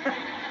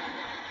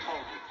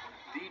 Oh,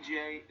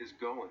 DJ is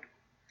going.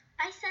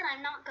 I said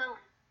I'm not going.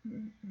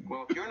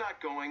 Well, if you're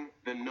not going,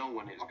 then no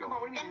one is going. Come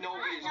on, what do you mean Then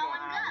nobody's no going?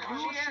 one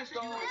goes. She asked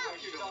you.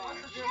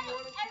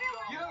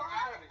 You're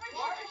out of it.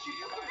 Why did you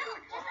do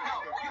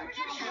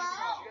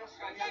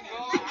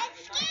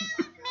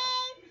Excuse me.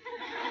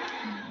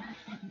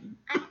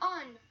 I'm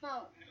on the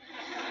phone.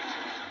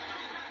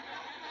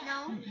 No.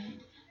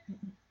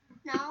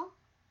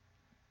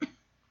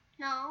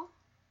 No.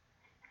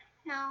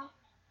 No.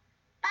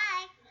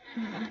 Bye.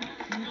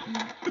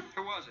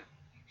 Who was it?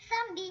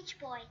 Some beach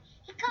boy.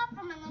 He called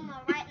from a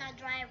limo right in our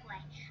driveway.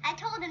 I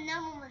told him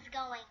no one was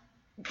going.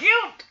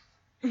 Cute!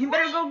 You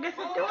better go get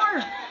the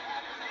door.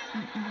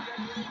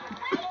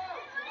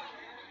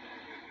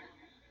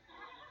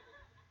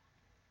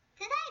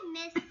 Did I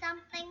miss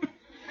something?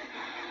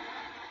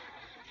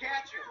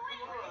 Catch him.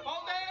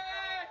 Hold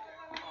it!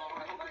 All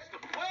right, what's the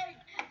play?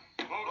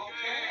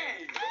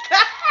 Okay.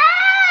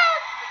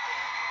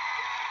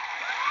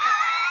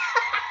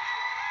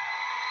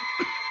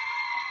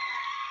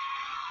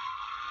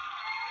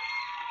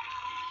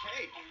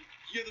 Hey,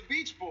 you're the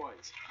Beach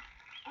Boys.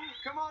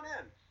 Come on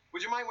in.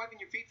 Would you mind wiping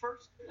your feet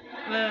first?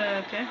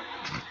 Okay.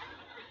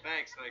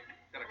 Thanks. I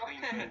got a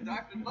clean fit.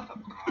 Dr. Love.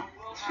 Oh,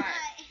 well, hi.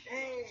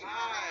 Hey.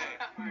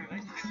 Hi.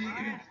 Nice to see you.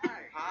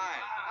 Hi.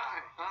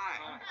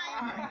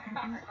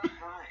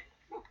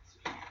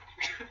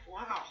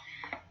 Wow.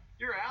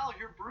 You're Al,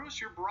 you're Bruce,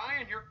 you're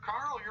Brian, you're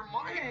Carl, you're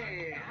Mike.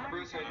 Hey.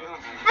 Bruce, how you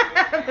doing?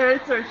 They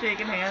start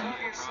shaking hands.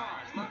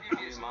 Love you,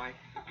 Mike.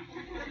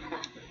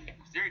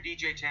 Is there a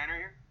DJ Tanner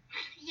here?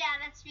 Yeah,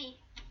 that's me.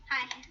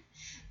 Hi.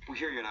 We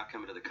hear you're not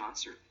coming to the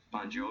concert.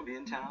 Bon Jovi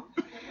in town?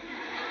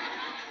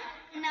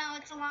 No,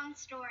 it's a long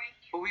story.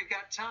 Well, we've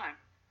got time.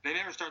 They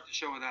never start the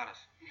show without us.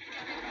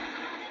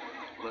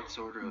 Let's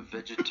order a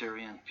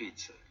vegetarian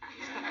pizza.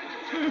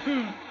 Hey,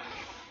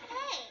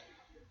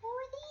 who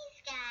are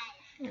these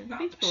guys? The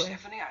Beach Boys.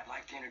 Stephanie, I'd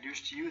like to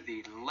introduce to you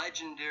the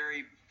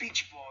legendary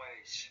Beach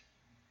Boys.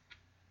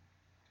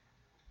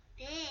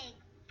 Big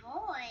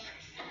boys.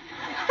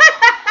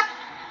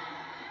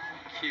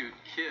 Cute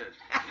kid.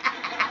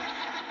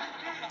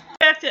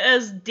 Back to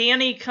as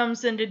Danny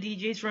comes into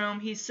DJ's room,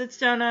 he sits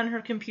down on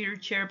her computer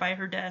chair by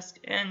her desk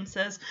and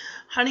says,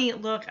 "Honey,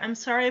 look, I'm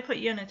sorry I put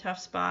you in a tough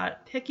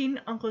spot. Picking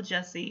Uncle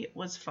Jesse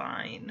was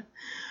fine."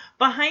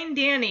 Behind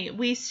Danny,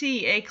 we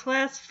see a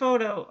class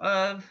photo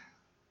of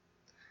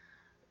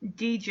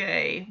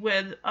DJ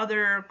with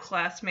other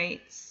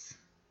classmates.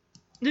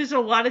 There's a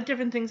lot of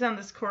different things on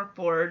this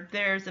corkboard.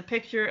 There's a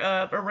picture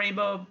of a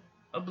rainbow,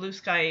 a blue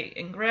sky,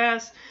 and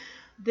grass.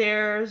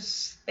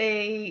 There's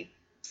a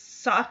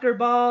soccer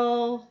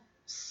ball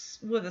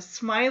with a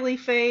smiley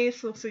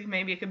face. Looks like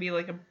maybe it could be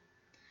like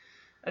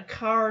a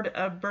card,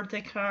 a birthday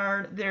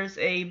card. There's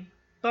a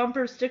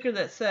bumper sticker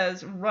that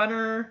says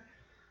 "Runner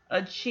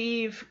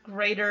Achieve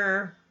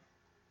Greater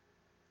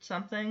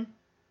something."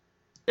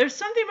 There's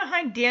something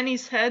behind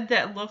Danny's head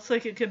that looks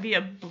like it could be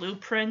a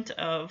blueprint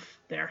of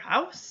their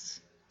house.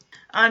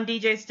 On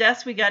DJ's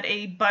desk, we got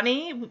a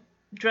bunny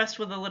dressed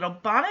with a little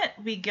bonnet.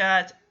 We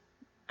got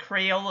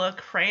Crayola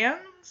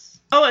crayons.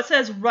 Oh, it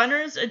says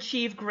runners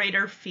achieve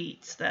greater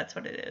feats. That's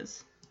what it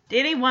is.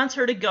 Danny wants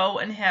her to go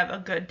and have a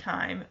good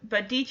time.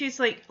 But DJ's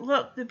like,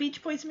 look, the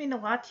Beach Boys mean a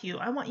lot to you.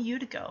 I want you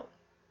to go.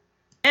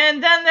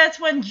 And then that's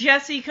when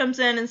Jesse comes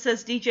in and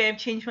says, DJ, I've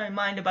changed my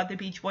mind about the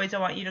Beach Boys. I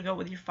want you to go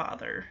with your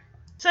father.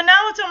 So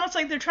now it's almost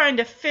like they're trying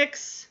to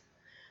fix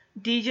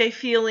DJ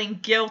feeling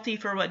guilty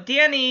for what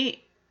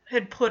Danny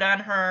had put on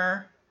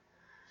her,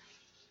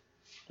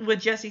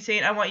 with Jesse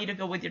saying, I want you to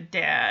go with your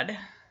dad.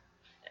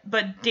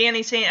 But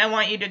Danny saying, I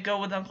want you to go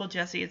with Uncle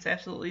Jesse. It's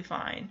absolutely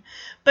fine.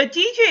 But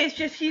DJ is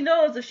just, she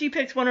knows if she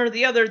picks one or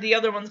the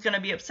other one's going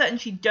to be upset, and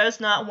she does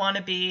not want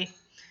to be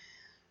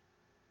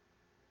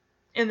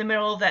in the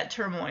middle of that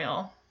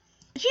turmoil.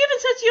 She even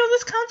says,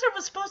 this concert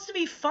was supposed to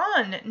be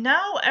fun.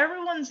 Now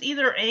everyone's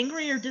either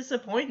angry or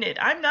disappointed.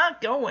 I'm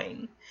not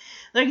going.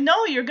 Like,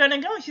 no, you're going to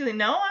go. She's like,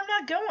 no, I'm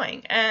not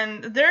going.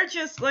 And they're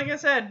just, like I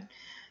said,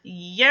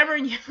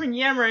 yammering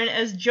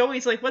as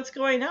Joey's like, what's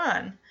going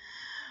on?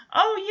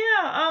 Oh,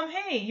 yeah,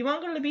 hey, you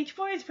want to go to the Beach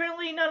Boys?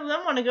 Apparently none of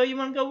them want to go. You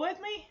want to go with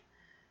me?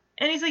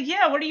 And he's like,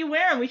 yeah, what are you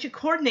wearing? We should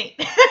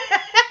coordinate.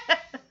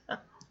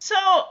 So,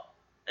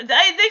 they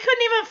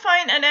couldn't even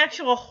find an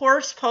actual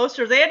horse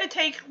poster. They had to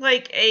take,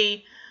 like,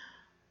 a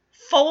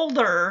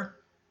folder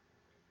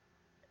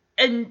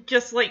and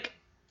just, like,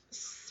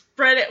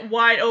 spread it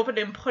wide open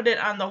and put it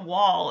on the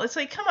wall. It's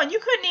like, come on, you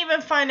couldn't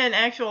even find an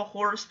actual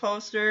horse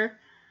poster.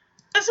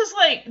 This is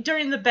like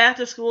during the back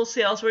to school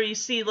sales where you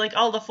see like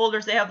all the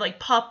folders, they have like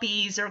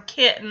puppies or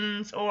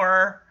kittens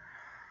or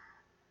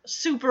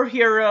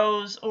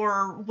superheroes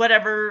or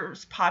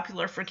whatever's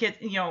popular for kids,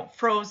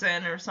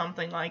 Frozen or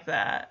something like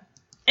that.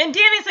 And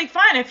Danny's like,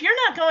 fine, if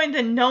you're not going,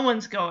 then no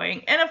one's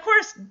going. And of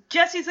course,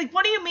 Jesse's like,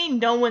 what do you mean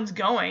no one's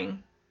going?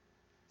 And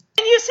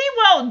you see,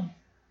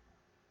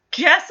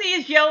 Jesse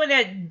is yelling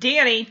at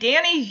Danny.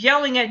 Danny's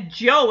yelling at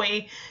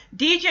Joey.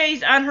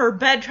 DJ's on her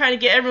bed trying to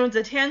get everyone's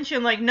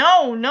attention. Like,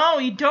 no,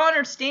 you don't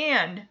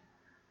understand.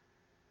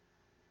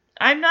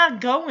 I'm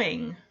not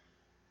going.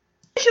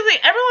 She's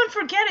like, everyone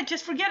forget it.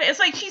 Just forget it. It's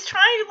like she's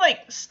trying to,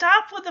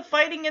 stop with the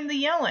fighting and the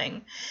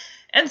yelling.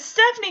 And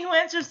Stephanie, who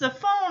answers the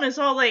phone, is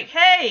all like,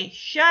 hey,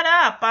 shut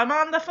up. I'm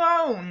on the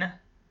phone.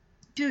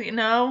 She's like,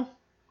 no,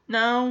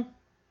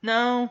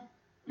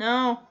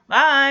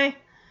 bye.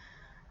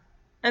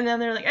 And then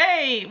they're like,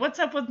 hey, what's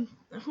up with,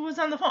 who was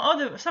on the phone?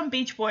 Oh, some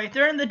Beach Boy.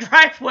 They're in the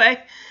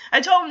driveway. I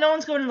told them no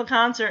one's going to the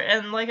concert.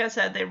 And like I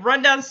said, they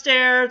run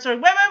downstairs. They're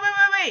like,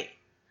 wait.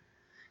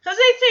 Because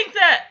they think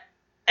that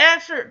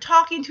after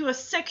talking to a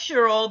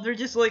 6-year-old, they're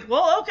just like,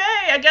 well,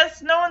 okay, I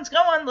guess no one's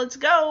going. Let's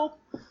go.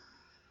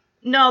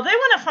 No, they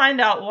want to find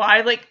out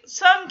why. Like,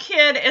 some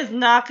kid is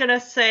not going to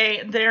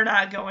say they're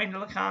not going to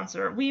the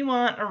concert. We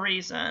want a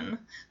reason.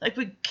 Like,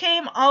 we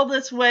came all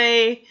this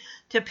way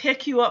to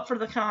pick you up for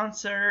the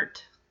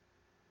concert.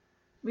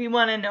 We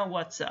want to know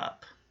what's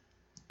up.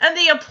 And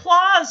the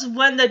applause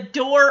when the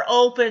door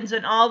opens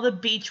and all the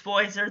Beach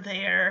Boys are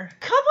there. A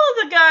couple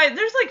of the guys,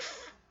 there's like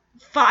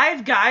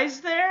 5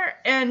 guys there,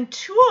 and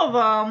 2 of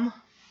them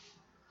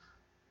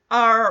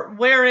are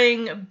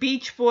wearing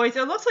Beach Boys.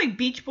 It looks like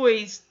Beach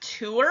Boys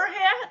tour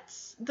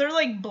hats. They're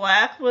like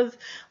black with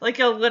like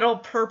a little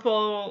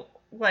purple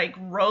like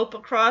rope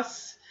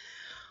across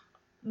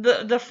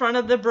the front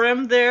of the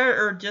brim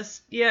there, or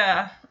just,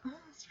 yeah. Oh,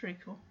 that's pretty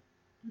cool.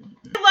 I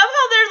love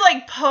how they're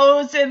like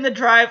posed in the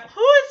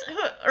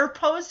or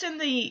posed in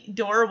the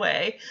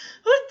doorway.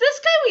 Who's this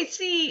guy we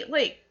see?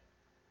 Like,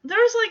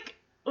 there's like,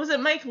 was it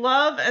Mike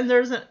Love? And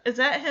is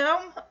that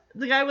him?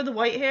 The guy with the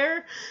white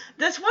hair?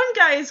 This one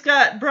guy's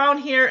got brown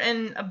hair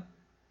and a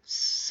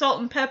salt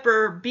and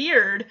pepper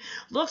beard.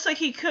 Looks like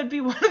he could be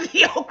one of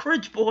the Oak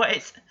Ridge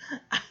Boys.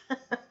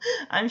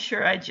 I'm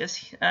sure I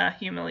just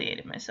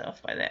humiliated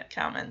myself by that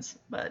comments,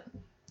 but...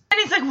 And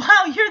he's like,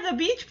 wow, you're the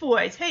Beach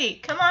Boys. Hey,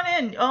 come on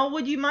in. Oh,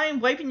 would you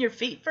mind wiping your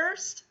feet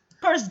first?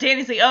 Of course,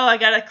 Danny's like, oh, I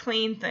got a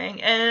clean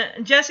thing.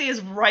 And Jesse is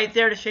right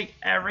there to shake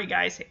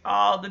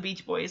all the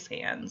Beach Boys'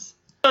 hands.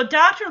 So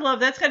Dr. Love,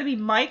 that's got to be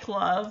Mike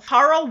Love.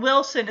 Carl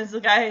Wilson is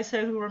the guy I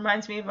said who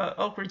reminds me of an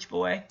Oak Ridge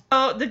Boy.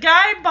 So the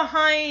guy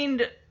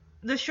behind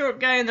the short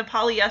guy in the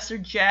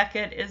polyester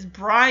jacket is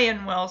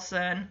Brian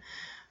Wilson.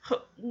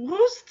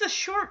 Who's the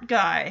short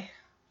guy?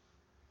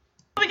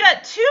 We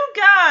got 2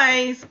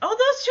 guys. Oh,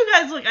 those 2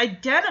 guys look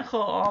identical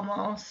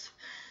almost.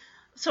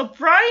 So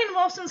Brian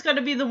Wilson's got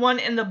to be the one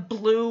in the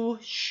blue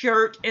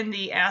shirt in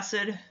the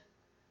acid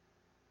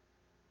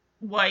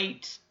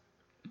white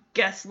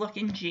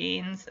guess-looking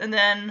jeans. And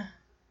then,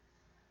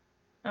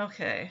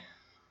 okay.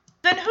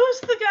 Then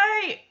who's the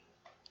guy?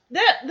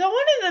 The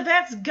one in the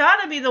back's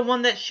got to be the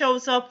one that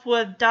shows up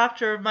with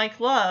Dr. Mike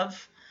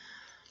Love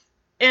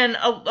in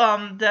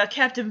the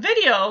Captain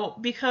video,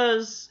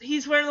 because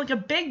he's wearing like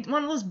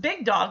one of those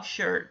big dog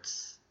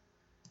shirts.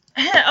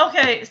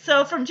 Okay,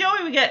 so from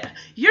Joey we get,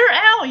 you're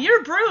Al,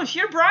 you're Bruce,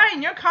 you're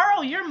Brian, you're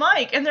Carl, you're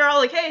Mike, and they're all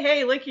like,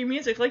 hey, like your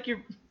music,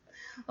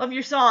 love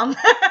your song.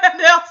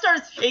 They all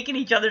start shaking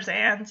each other's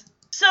hands.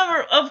 So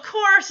of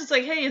course it's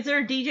like, hey, is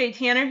there a DJ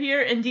Tanner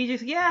here? And DJ's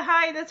like, yeah,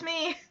 hi, that's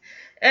me.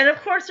 And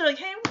of course they're like,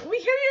 hey, we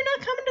hear you're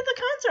not coming to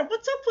the concert.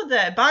 What's up with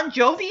that? Bon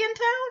Jovi in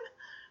town?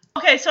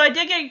 Okay, so I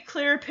did get a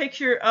clear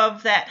picture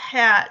of that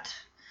hat.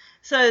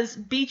 It says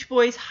Beach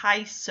Boys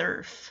High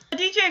Surf. The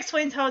DJ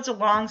explains how it's a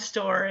long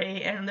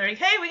story, and they're like,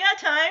 hey, we got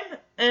time.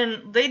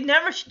 And they'd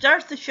never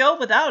start the show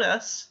without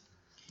us.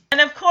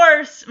 And of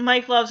course,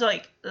 Mike Love's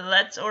like,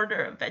 let's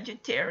order a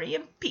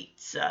vegetarian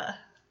pizza.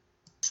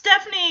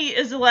 Stephanie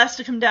is the last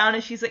to come down,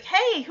 and she's like,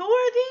 hey, who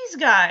are these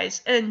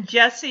guys? And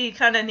Jesse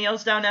kind of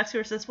kneels down next to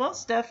her and says, well,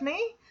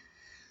 Stephanie,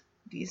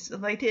 I'd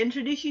like to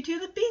introduce you to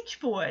the Beach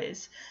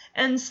Boys.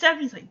 And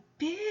Stephanie's like,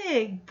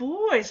 big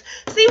boys.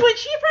 See, when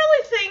she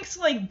probably thinks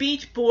like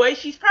Beach Boys,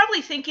 she's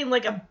probably thinking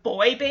like a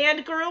boy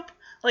band group,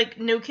 like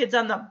New Kids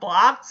on the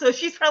Block. So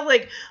she's probably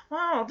like,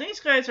 wow,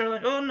 these guys are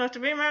like old enough to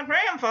be my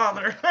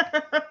grandfather.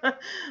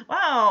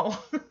 Wow.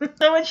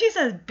 So when she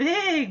says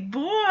big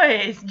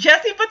boys,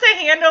 Jessie puts a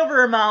hand over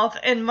her mouth,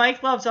 and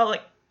Mike Love's all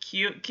like,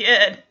 cute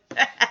kid.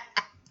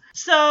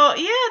 So,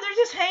 yeah, they're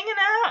just hanging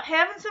out,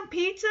 having some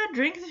pizza,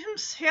 drinking some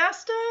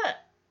Shasta,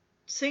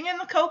 singing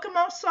the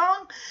Kokomo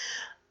song.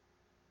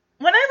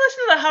 When I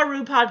listen to the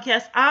Haru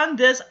podcast on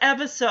this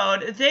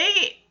episode, and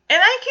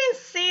I can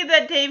see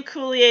that Dave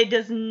Coulier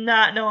does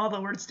not know all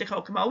the words to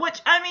Kokomo,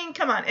 which, I mean,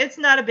 come on, it's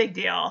not a big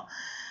deal.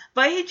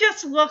 But he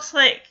just looks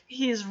like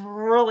he's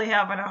really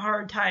having a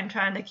hard time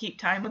trying to keep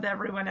time with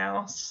everyone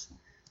else.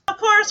 Of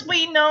course,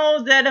 we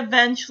know that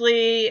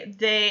eventually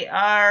they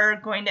are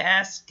going to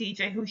ask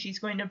DJ who she's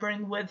going to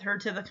bring with her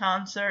to the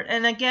concert.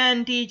 And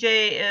again,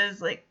 DJ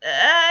is like,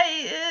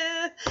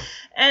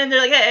 and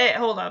they're like, hey,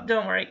 hold up,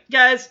 don't worry.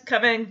 Guys,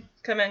 come in.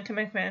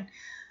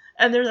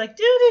 And they're like,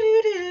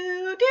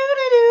 do-do-do-do.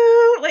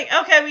 Like,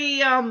 okay,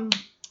 we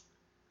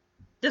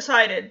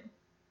decided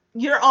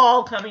you're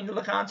all coming to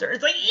the concert.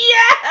 It's like,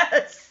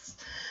 yes!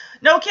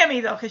 No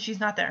Kimmy, though, because she's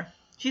not there.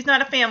 She's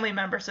not a family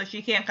member, so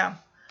she can't come.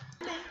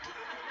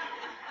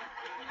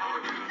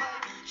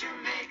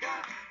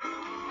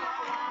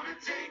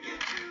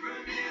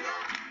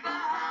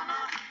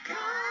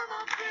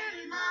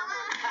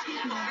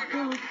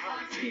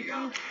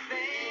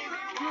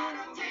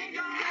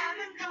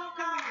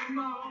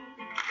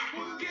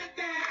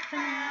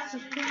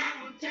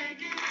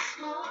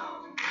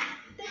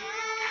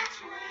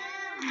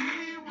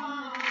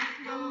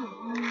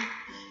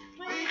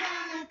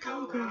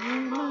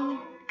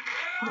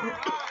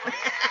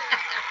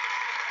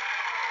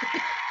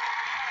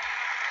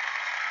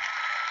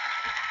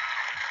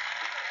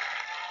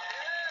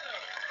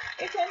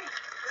 Hey, Ken.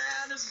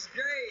 Yeah, this is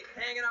great.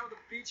 Hanging out with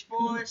the Beach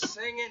Boys,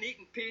 singing,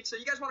 eating pizza.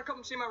 You guys want to come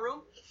and see my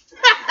room?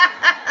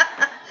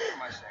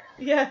 My second.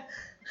 Yeah.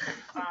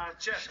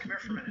 Jess, come here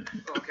for a minute.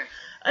 Okay.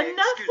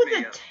 Enough excuse with me,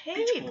 the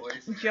Beach tape,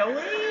 Boys. Joey.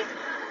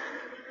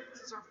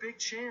 This is our big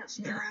chance.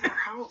 They're at our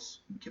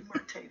house. Give them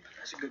our tape.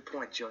 That's a good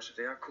point, Joseph.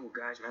 They are cool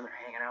guys, man. They're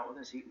hanging out with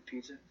us, eating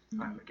pizza. All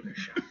right, we'll give it a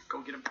shot. Go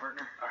get him,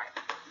 partner. All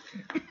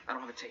right. I don't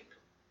have a tape.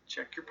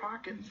 Check your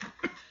pocket.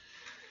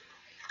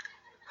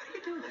 How do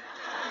you do that?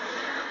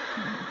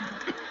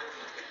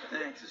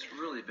 Thanks. It's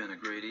really been a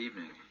great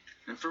evening.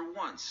 And for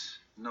once,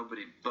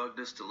 nobody bugged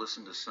us to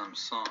listen to some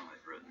song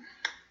I've written.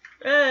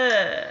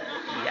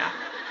 Yeah.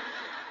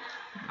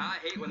 I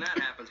hate when that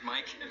happens,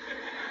 Mike.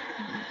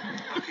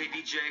 Okay,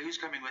 DJ, who's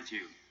coming with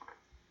you?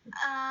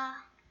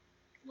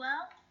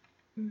 Well,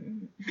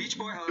 Beach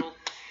Boy huddle.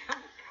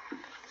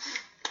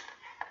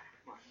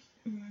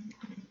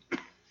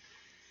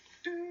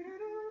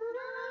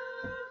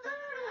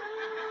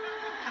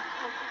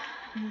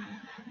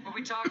 Well,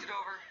 we talked it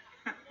over,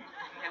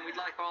 and we'd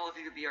like all of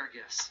you to be our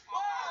guests.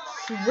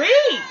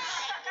 Sweet.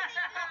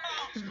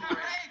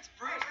 Thanks,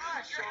 Bruce.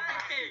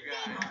 Hey,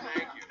 guys.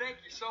 Thank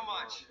you so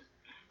much.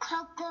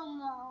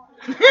 Kokomo.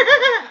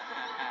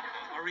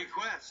 A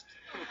request.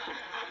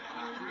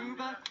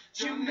 Aruba,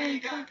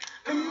 Jamaica,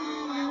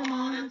 ooh, I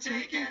wanna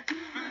take it.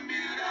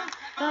 Bermuda,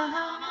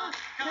 Bahama,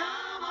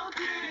 come on,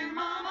 pretty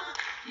mama.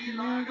 Key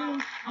Largo,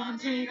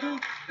 Montego,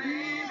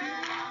 baby,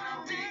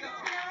 Montego,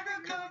 down to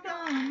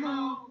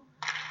Kokomo.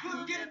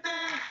 We'll get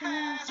there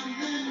fast,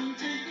 and then we'll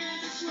take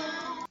it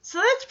slow. So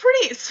that's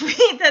pretty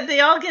sweet that they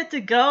all get to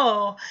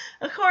go.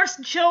 Of course,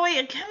 Joey,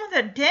 again with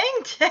that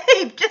dang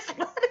tape, just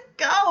let it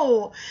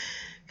go.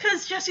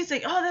 Because Jesse's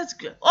like, oh, that's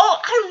good. Oh,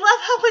 I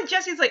love how when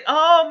Jesse's like,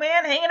 oh,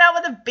 man, hanging out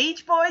with the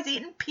Beach Boys,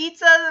 eating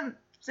pizza and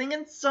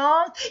singing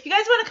songs. You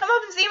guys want to come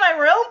up and see my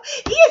room?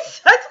 He is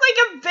such like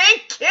a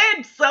big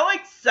kid, so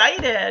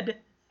excited.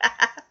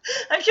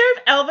 I'm sure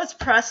if Elvis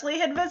Presley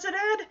had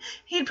visited,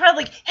 he'd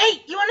probably like,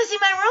 hey, you want to see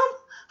my room?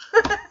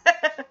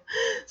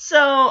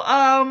 So,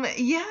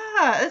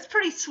 yeah, it's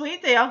pretty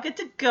sweet. They all get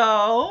to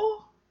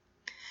go.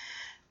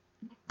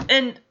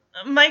 And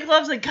Mike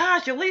Love's like,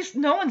 gosh, at least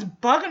no one's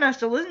bugging us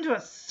to listen to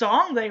a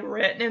song they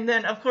written. And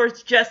then, of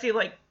course, Jesse,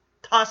 like,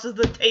 tosses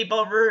the tape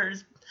over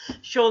his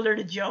shoulder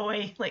to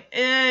Joey. Like,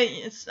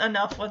 it's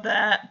enough with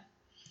that.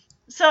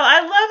 So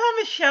I love how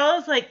Michelle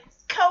is like,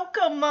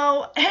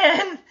 Kokomo,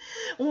 and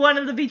one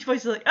of the Beach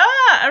Boys is like,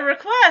 a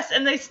request.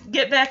 And they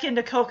get back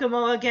into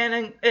Kokomo again,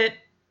 and it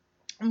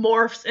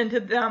morphs into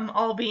them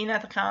all being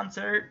at the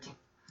concert.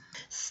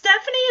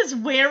 Stephanie is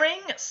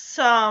wearing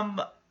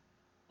some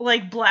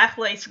like black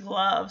lace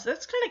gloves.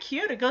 That's kind of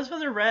cute. It goes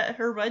with her red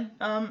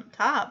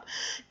top.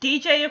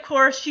 DJ, of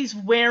course, she's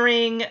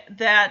wearing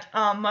that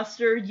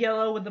mustard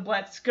yellow with the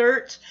black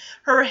skirt.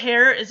 Her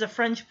hair is a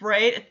French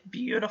braid. It's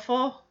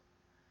beautiful.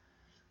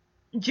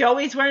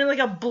 Joey's wearing like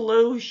a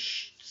blue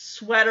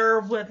sweater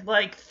with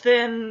like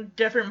thin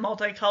different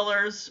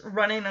multicolors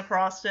running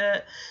across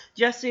it.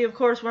 Jesse, of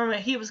course, wearing what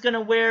he was going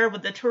to wear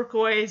with the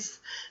turquoise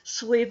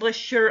sleeveless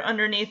shirt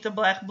underneath the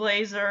black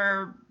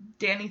blazer.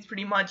 Danny's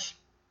pretty much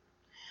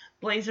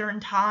blazer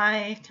and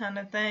tie kind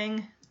of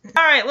thing.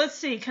 All right, let's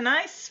see. Can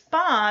I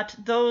spot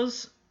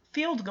those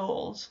field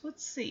goals?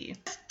 Let's see.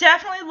 This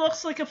definitely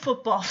looks like a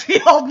football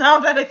field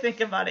now that I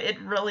think about it.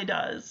 It really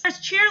does. There's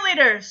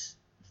cheerleaders.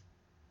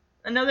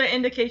 Another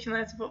indication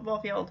that it's a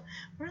football field.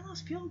 Where are those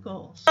field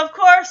goals? Of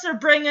course, they're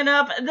bringing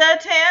up the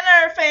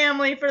Tanner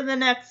family for the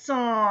next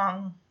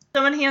song.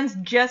 Someone hands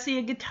Jesse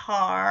a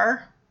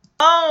guitar.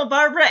 Oh,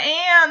 Barbara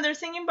Ann. They're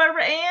singing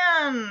Barbara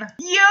Ann.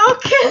 You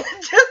can,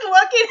 just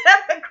looking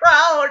at the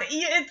crowd,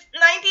 it's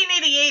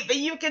 1988, but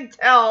you can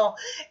tell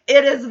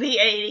it is the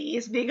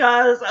 80s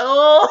because,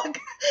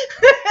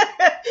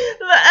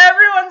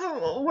 everyone's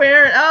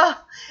wearing,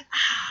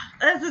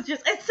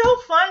 it's so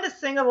fun to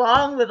sing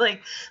along with,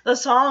 like, the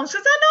songs.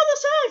 Because I know the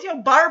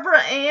songs,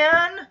 Barbara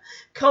Ann,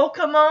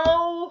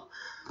 Kokomo,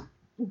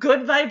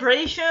 Good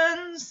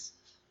Vibrations,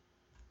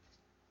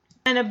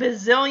 and a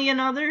bazillion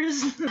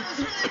others. Thank you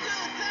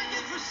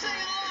for singing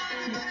along,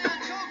 everybody on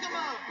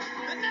Kokomo.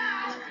 And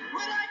now,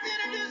 we'd like to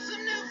introduce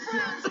some new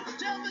friends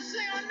to help us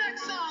sing our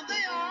next song.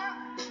 They are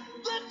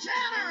the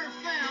Tanner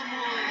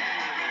family.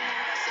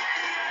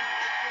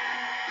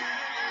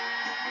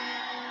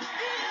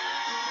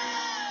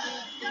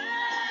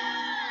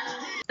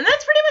 And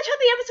that's pretty much how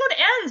the episode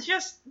ends.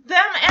 Just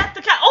them at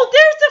the oh,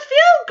 there's the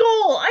field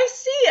goal. I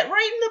see it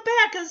right in the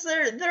back as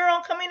they're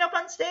all coming up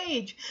on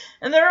stage,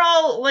 and they're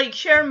all like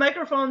sharing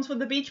microphones with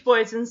the Beach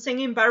Boys and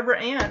singing Barbara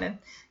Ann. And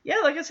yeah,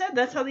 like I said,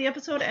 that's how the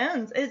episode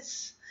ends.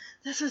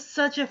 This is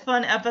such a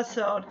fun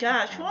episode.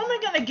 Gosh, who am I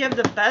gonna give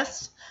the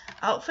best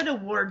outfit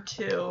award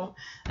to?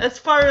 As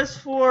far as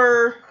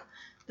for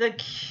the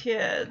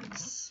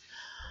kids,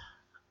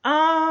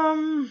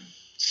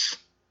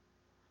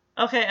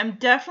 okay, I'm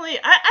definitely...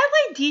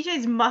 I like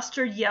DJ's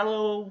mustard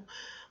yellow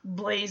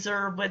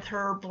blazer with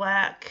her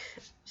black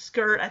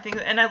skirt, I think.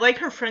 And I like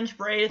her French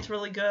braid. It's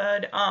really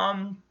good.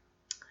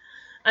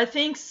 I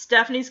think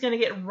Stephanie's going to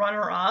get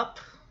runner-up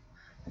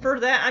for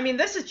that. I mean,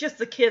 this is just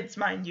the kids,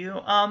 mind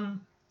you.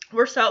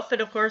 Worst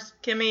outfit, of course,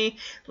 Kimmy,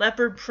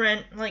 leopard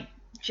print, like,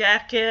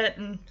 jacket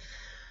and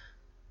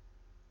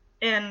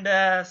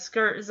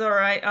skirt is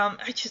alright.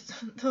 I just,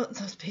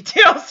 those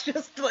pigtails,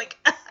 just, like,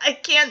 I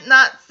can't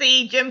not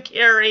see Jim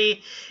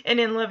Carrey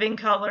in Living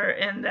Color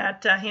in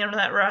that Hand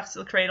That Rocks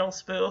the Cradle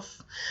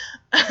spoof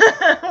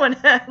when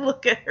I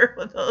look at her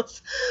with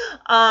those.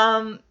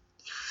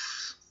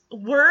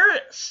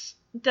 Worst,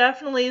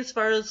 definitely, as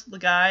far as the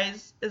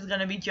guys, is going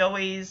to be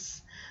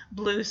Joey's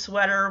blue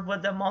sweater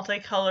with the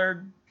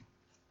multicolored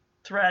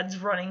threads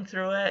running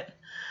through it.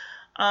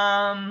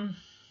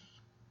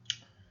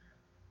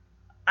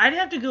 I'd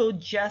have to go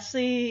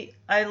Jesse.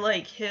 I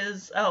like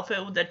his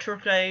outfit with the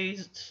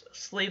turquoise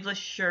sleeveless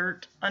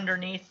shirt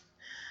underneath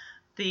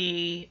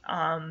the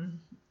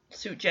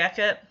suit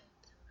jacket.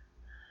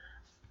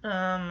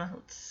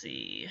 Let's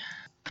see.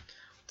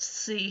 Let's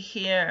see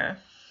here.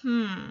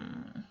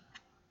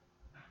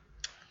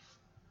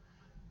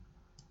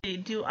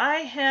 Do I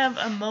have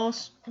a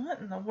most... What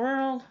in the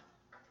world?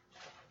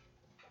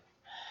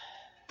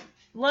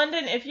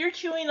 London, if you're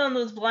chewing on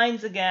those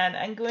blinds again,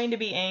 I'm going to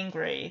be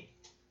angry.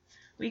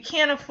 We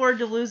can't afford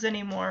to lose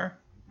anymore.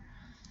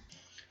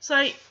 So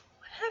I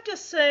have to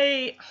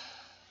say,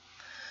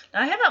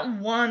 I haven't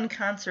won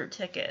concert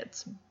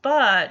tickets,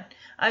 but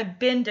I've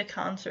been to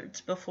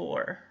concerts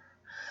before.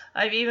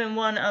 I've even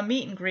won a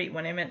meet and greet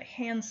when I met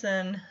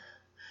Hanson.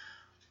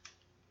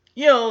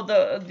 You know,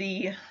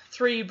 the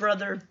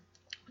three-brother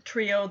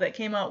trio that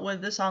came out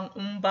with the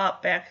song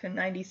Bop back in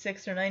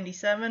 96 or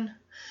 97.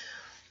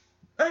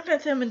 I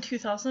met them in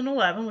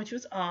 2011, which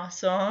was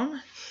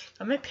awesome.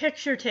 Got my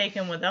picture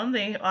taken with them.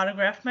 They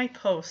autographed my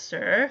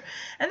poster.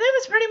 And that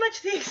was pretty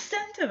much the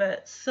extent of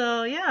it.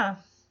 So, yeah.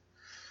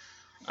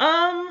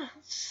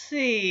 Let's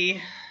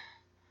see.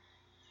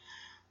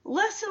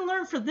 Lesson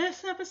learned for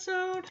this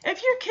episode.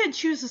 If your kid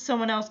chooses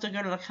someone else to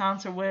go to the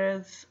concert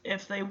with,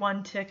 if they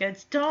won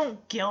tickets,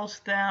 don't guilt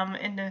them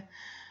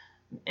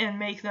and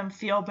make them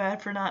feel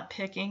bad for not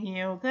picking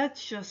you.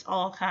 That's just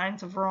all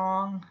kinds of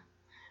wrong.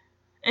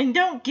 And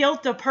don't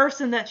guilt the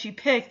person that she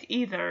picked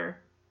either.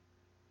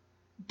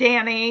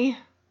 Danny.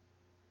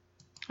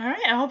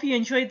 Alright, I hope you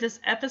enjoyed this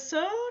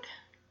episode.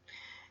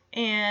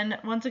 And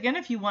once again,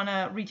 if you want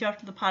to reach out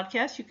to the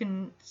podcast, you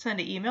can send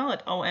an email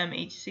at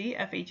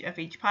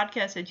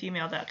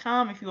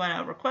omhcfhfhpodcast@gmail.com. If you want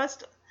to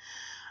request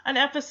an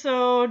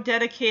episode,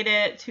 dedicate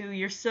it to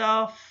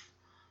yourself,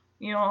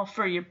 you know,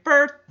 for your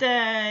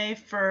birthday,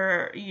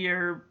 for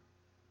your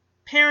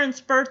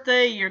parents'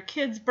 birthday, your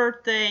kid's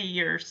birthday,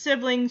 your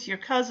siblings, your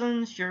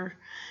cousins, your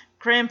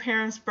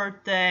grandparents'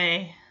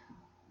 birthday,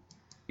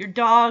 your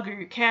dog or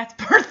your cat's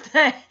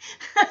birthday.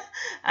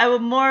 I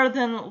would more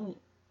than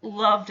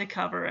love to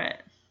cover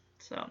it.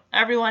 So,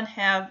 everyone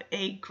have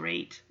a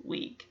great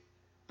week.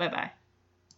 Bye-bye.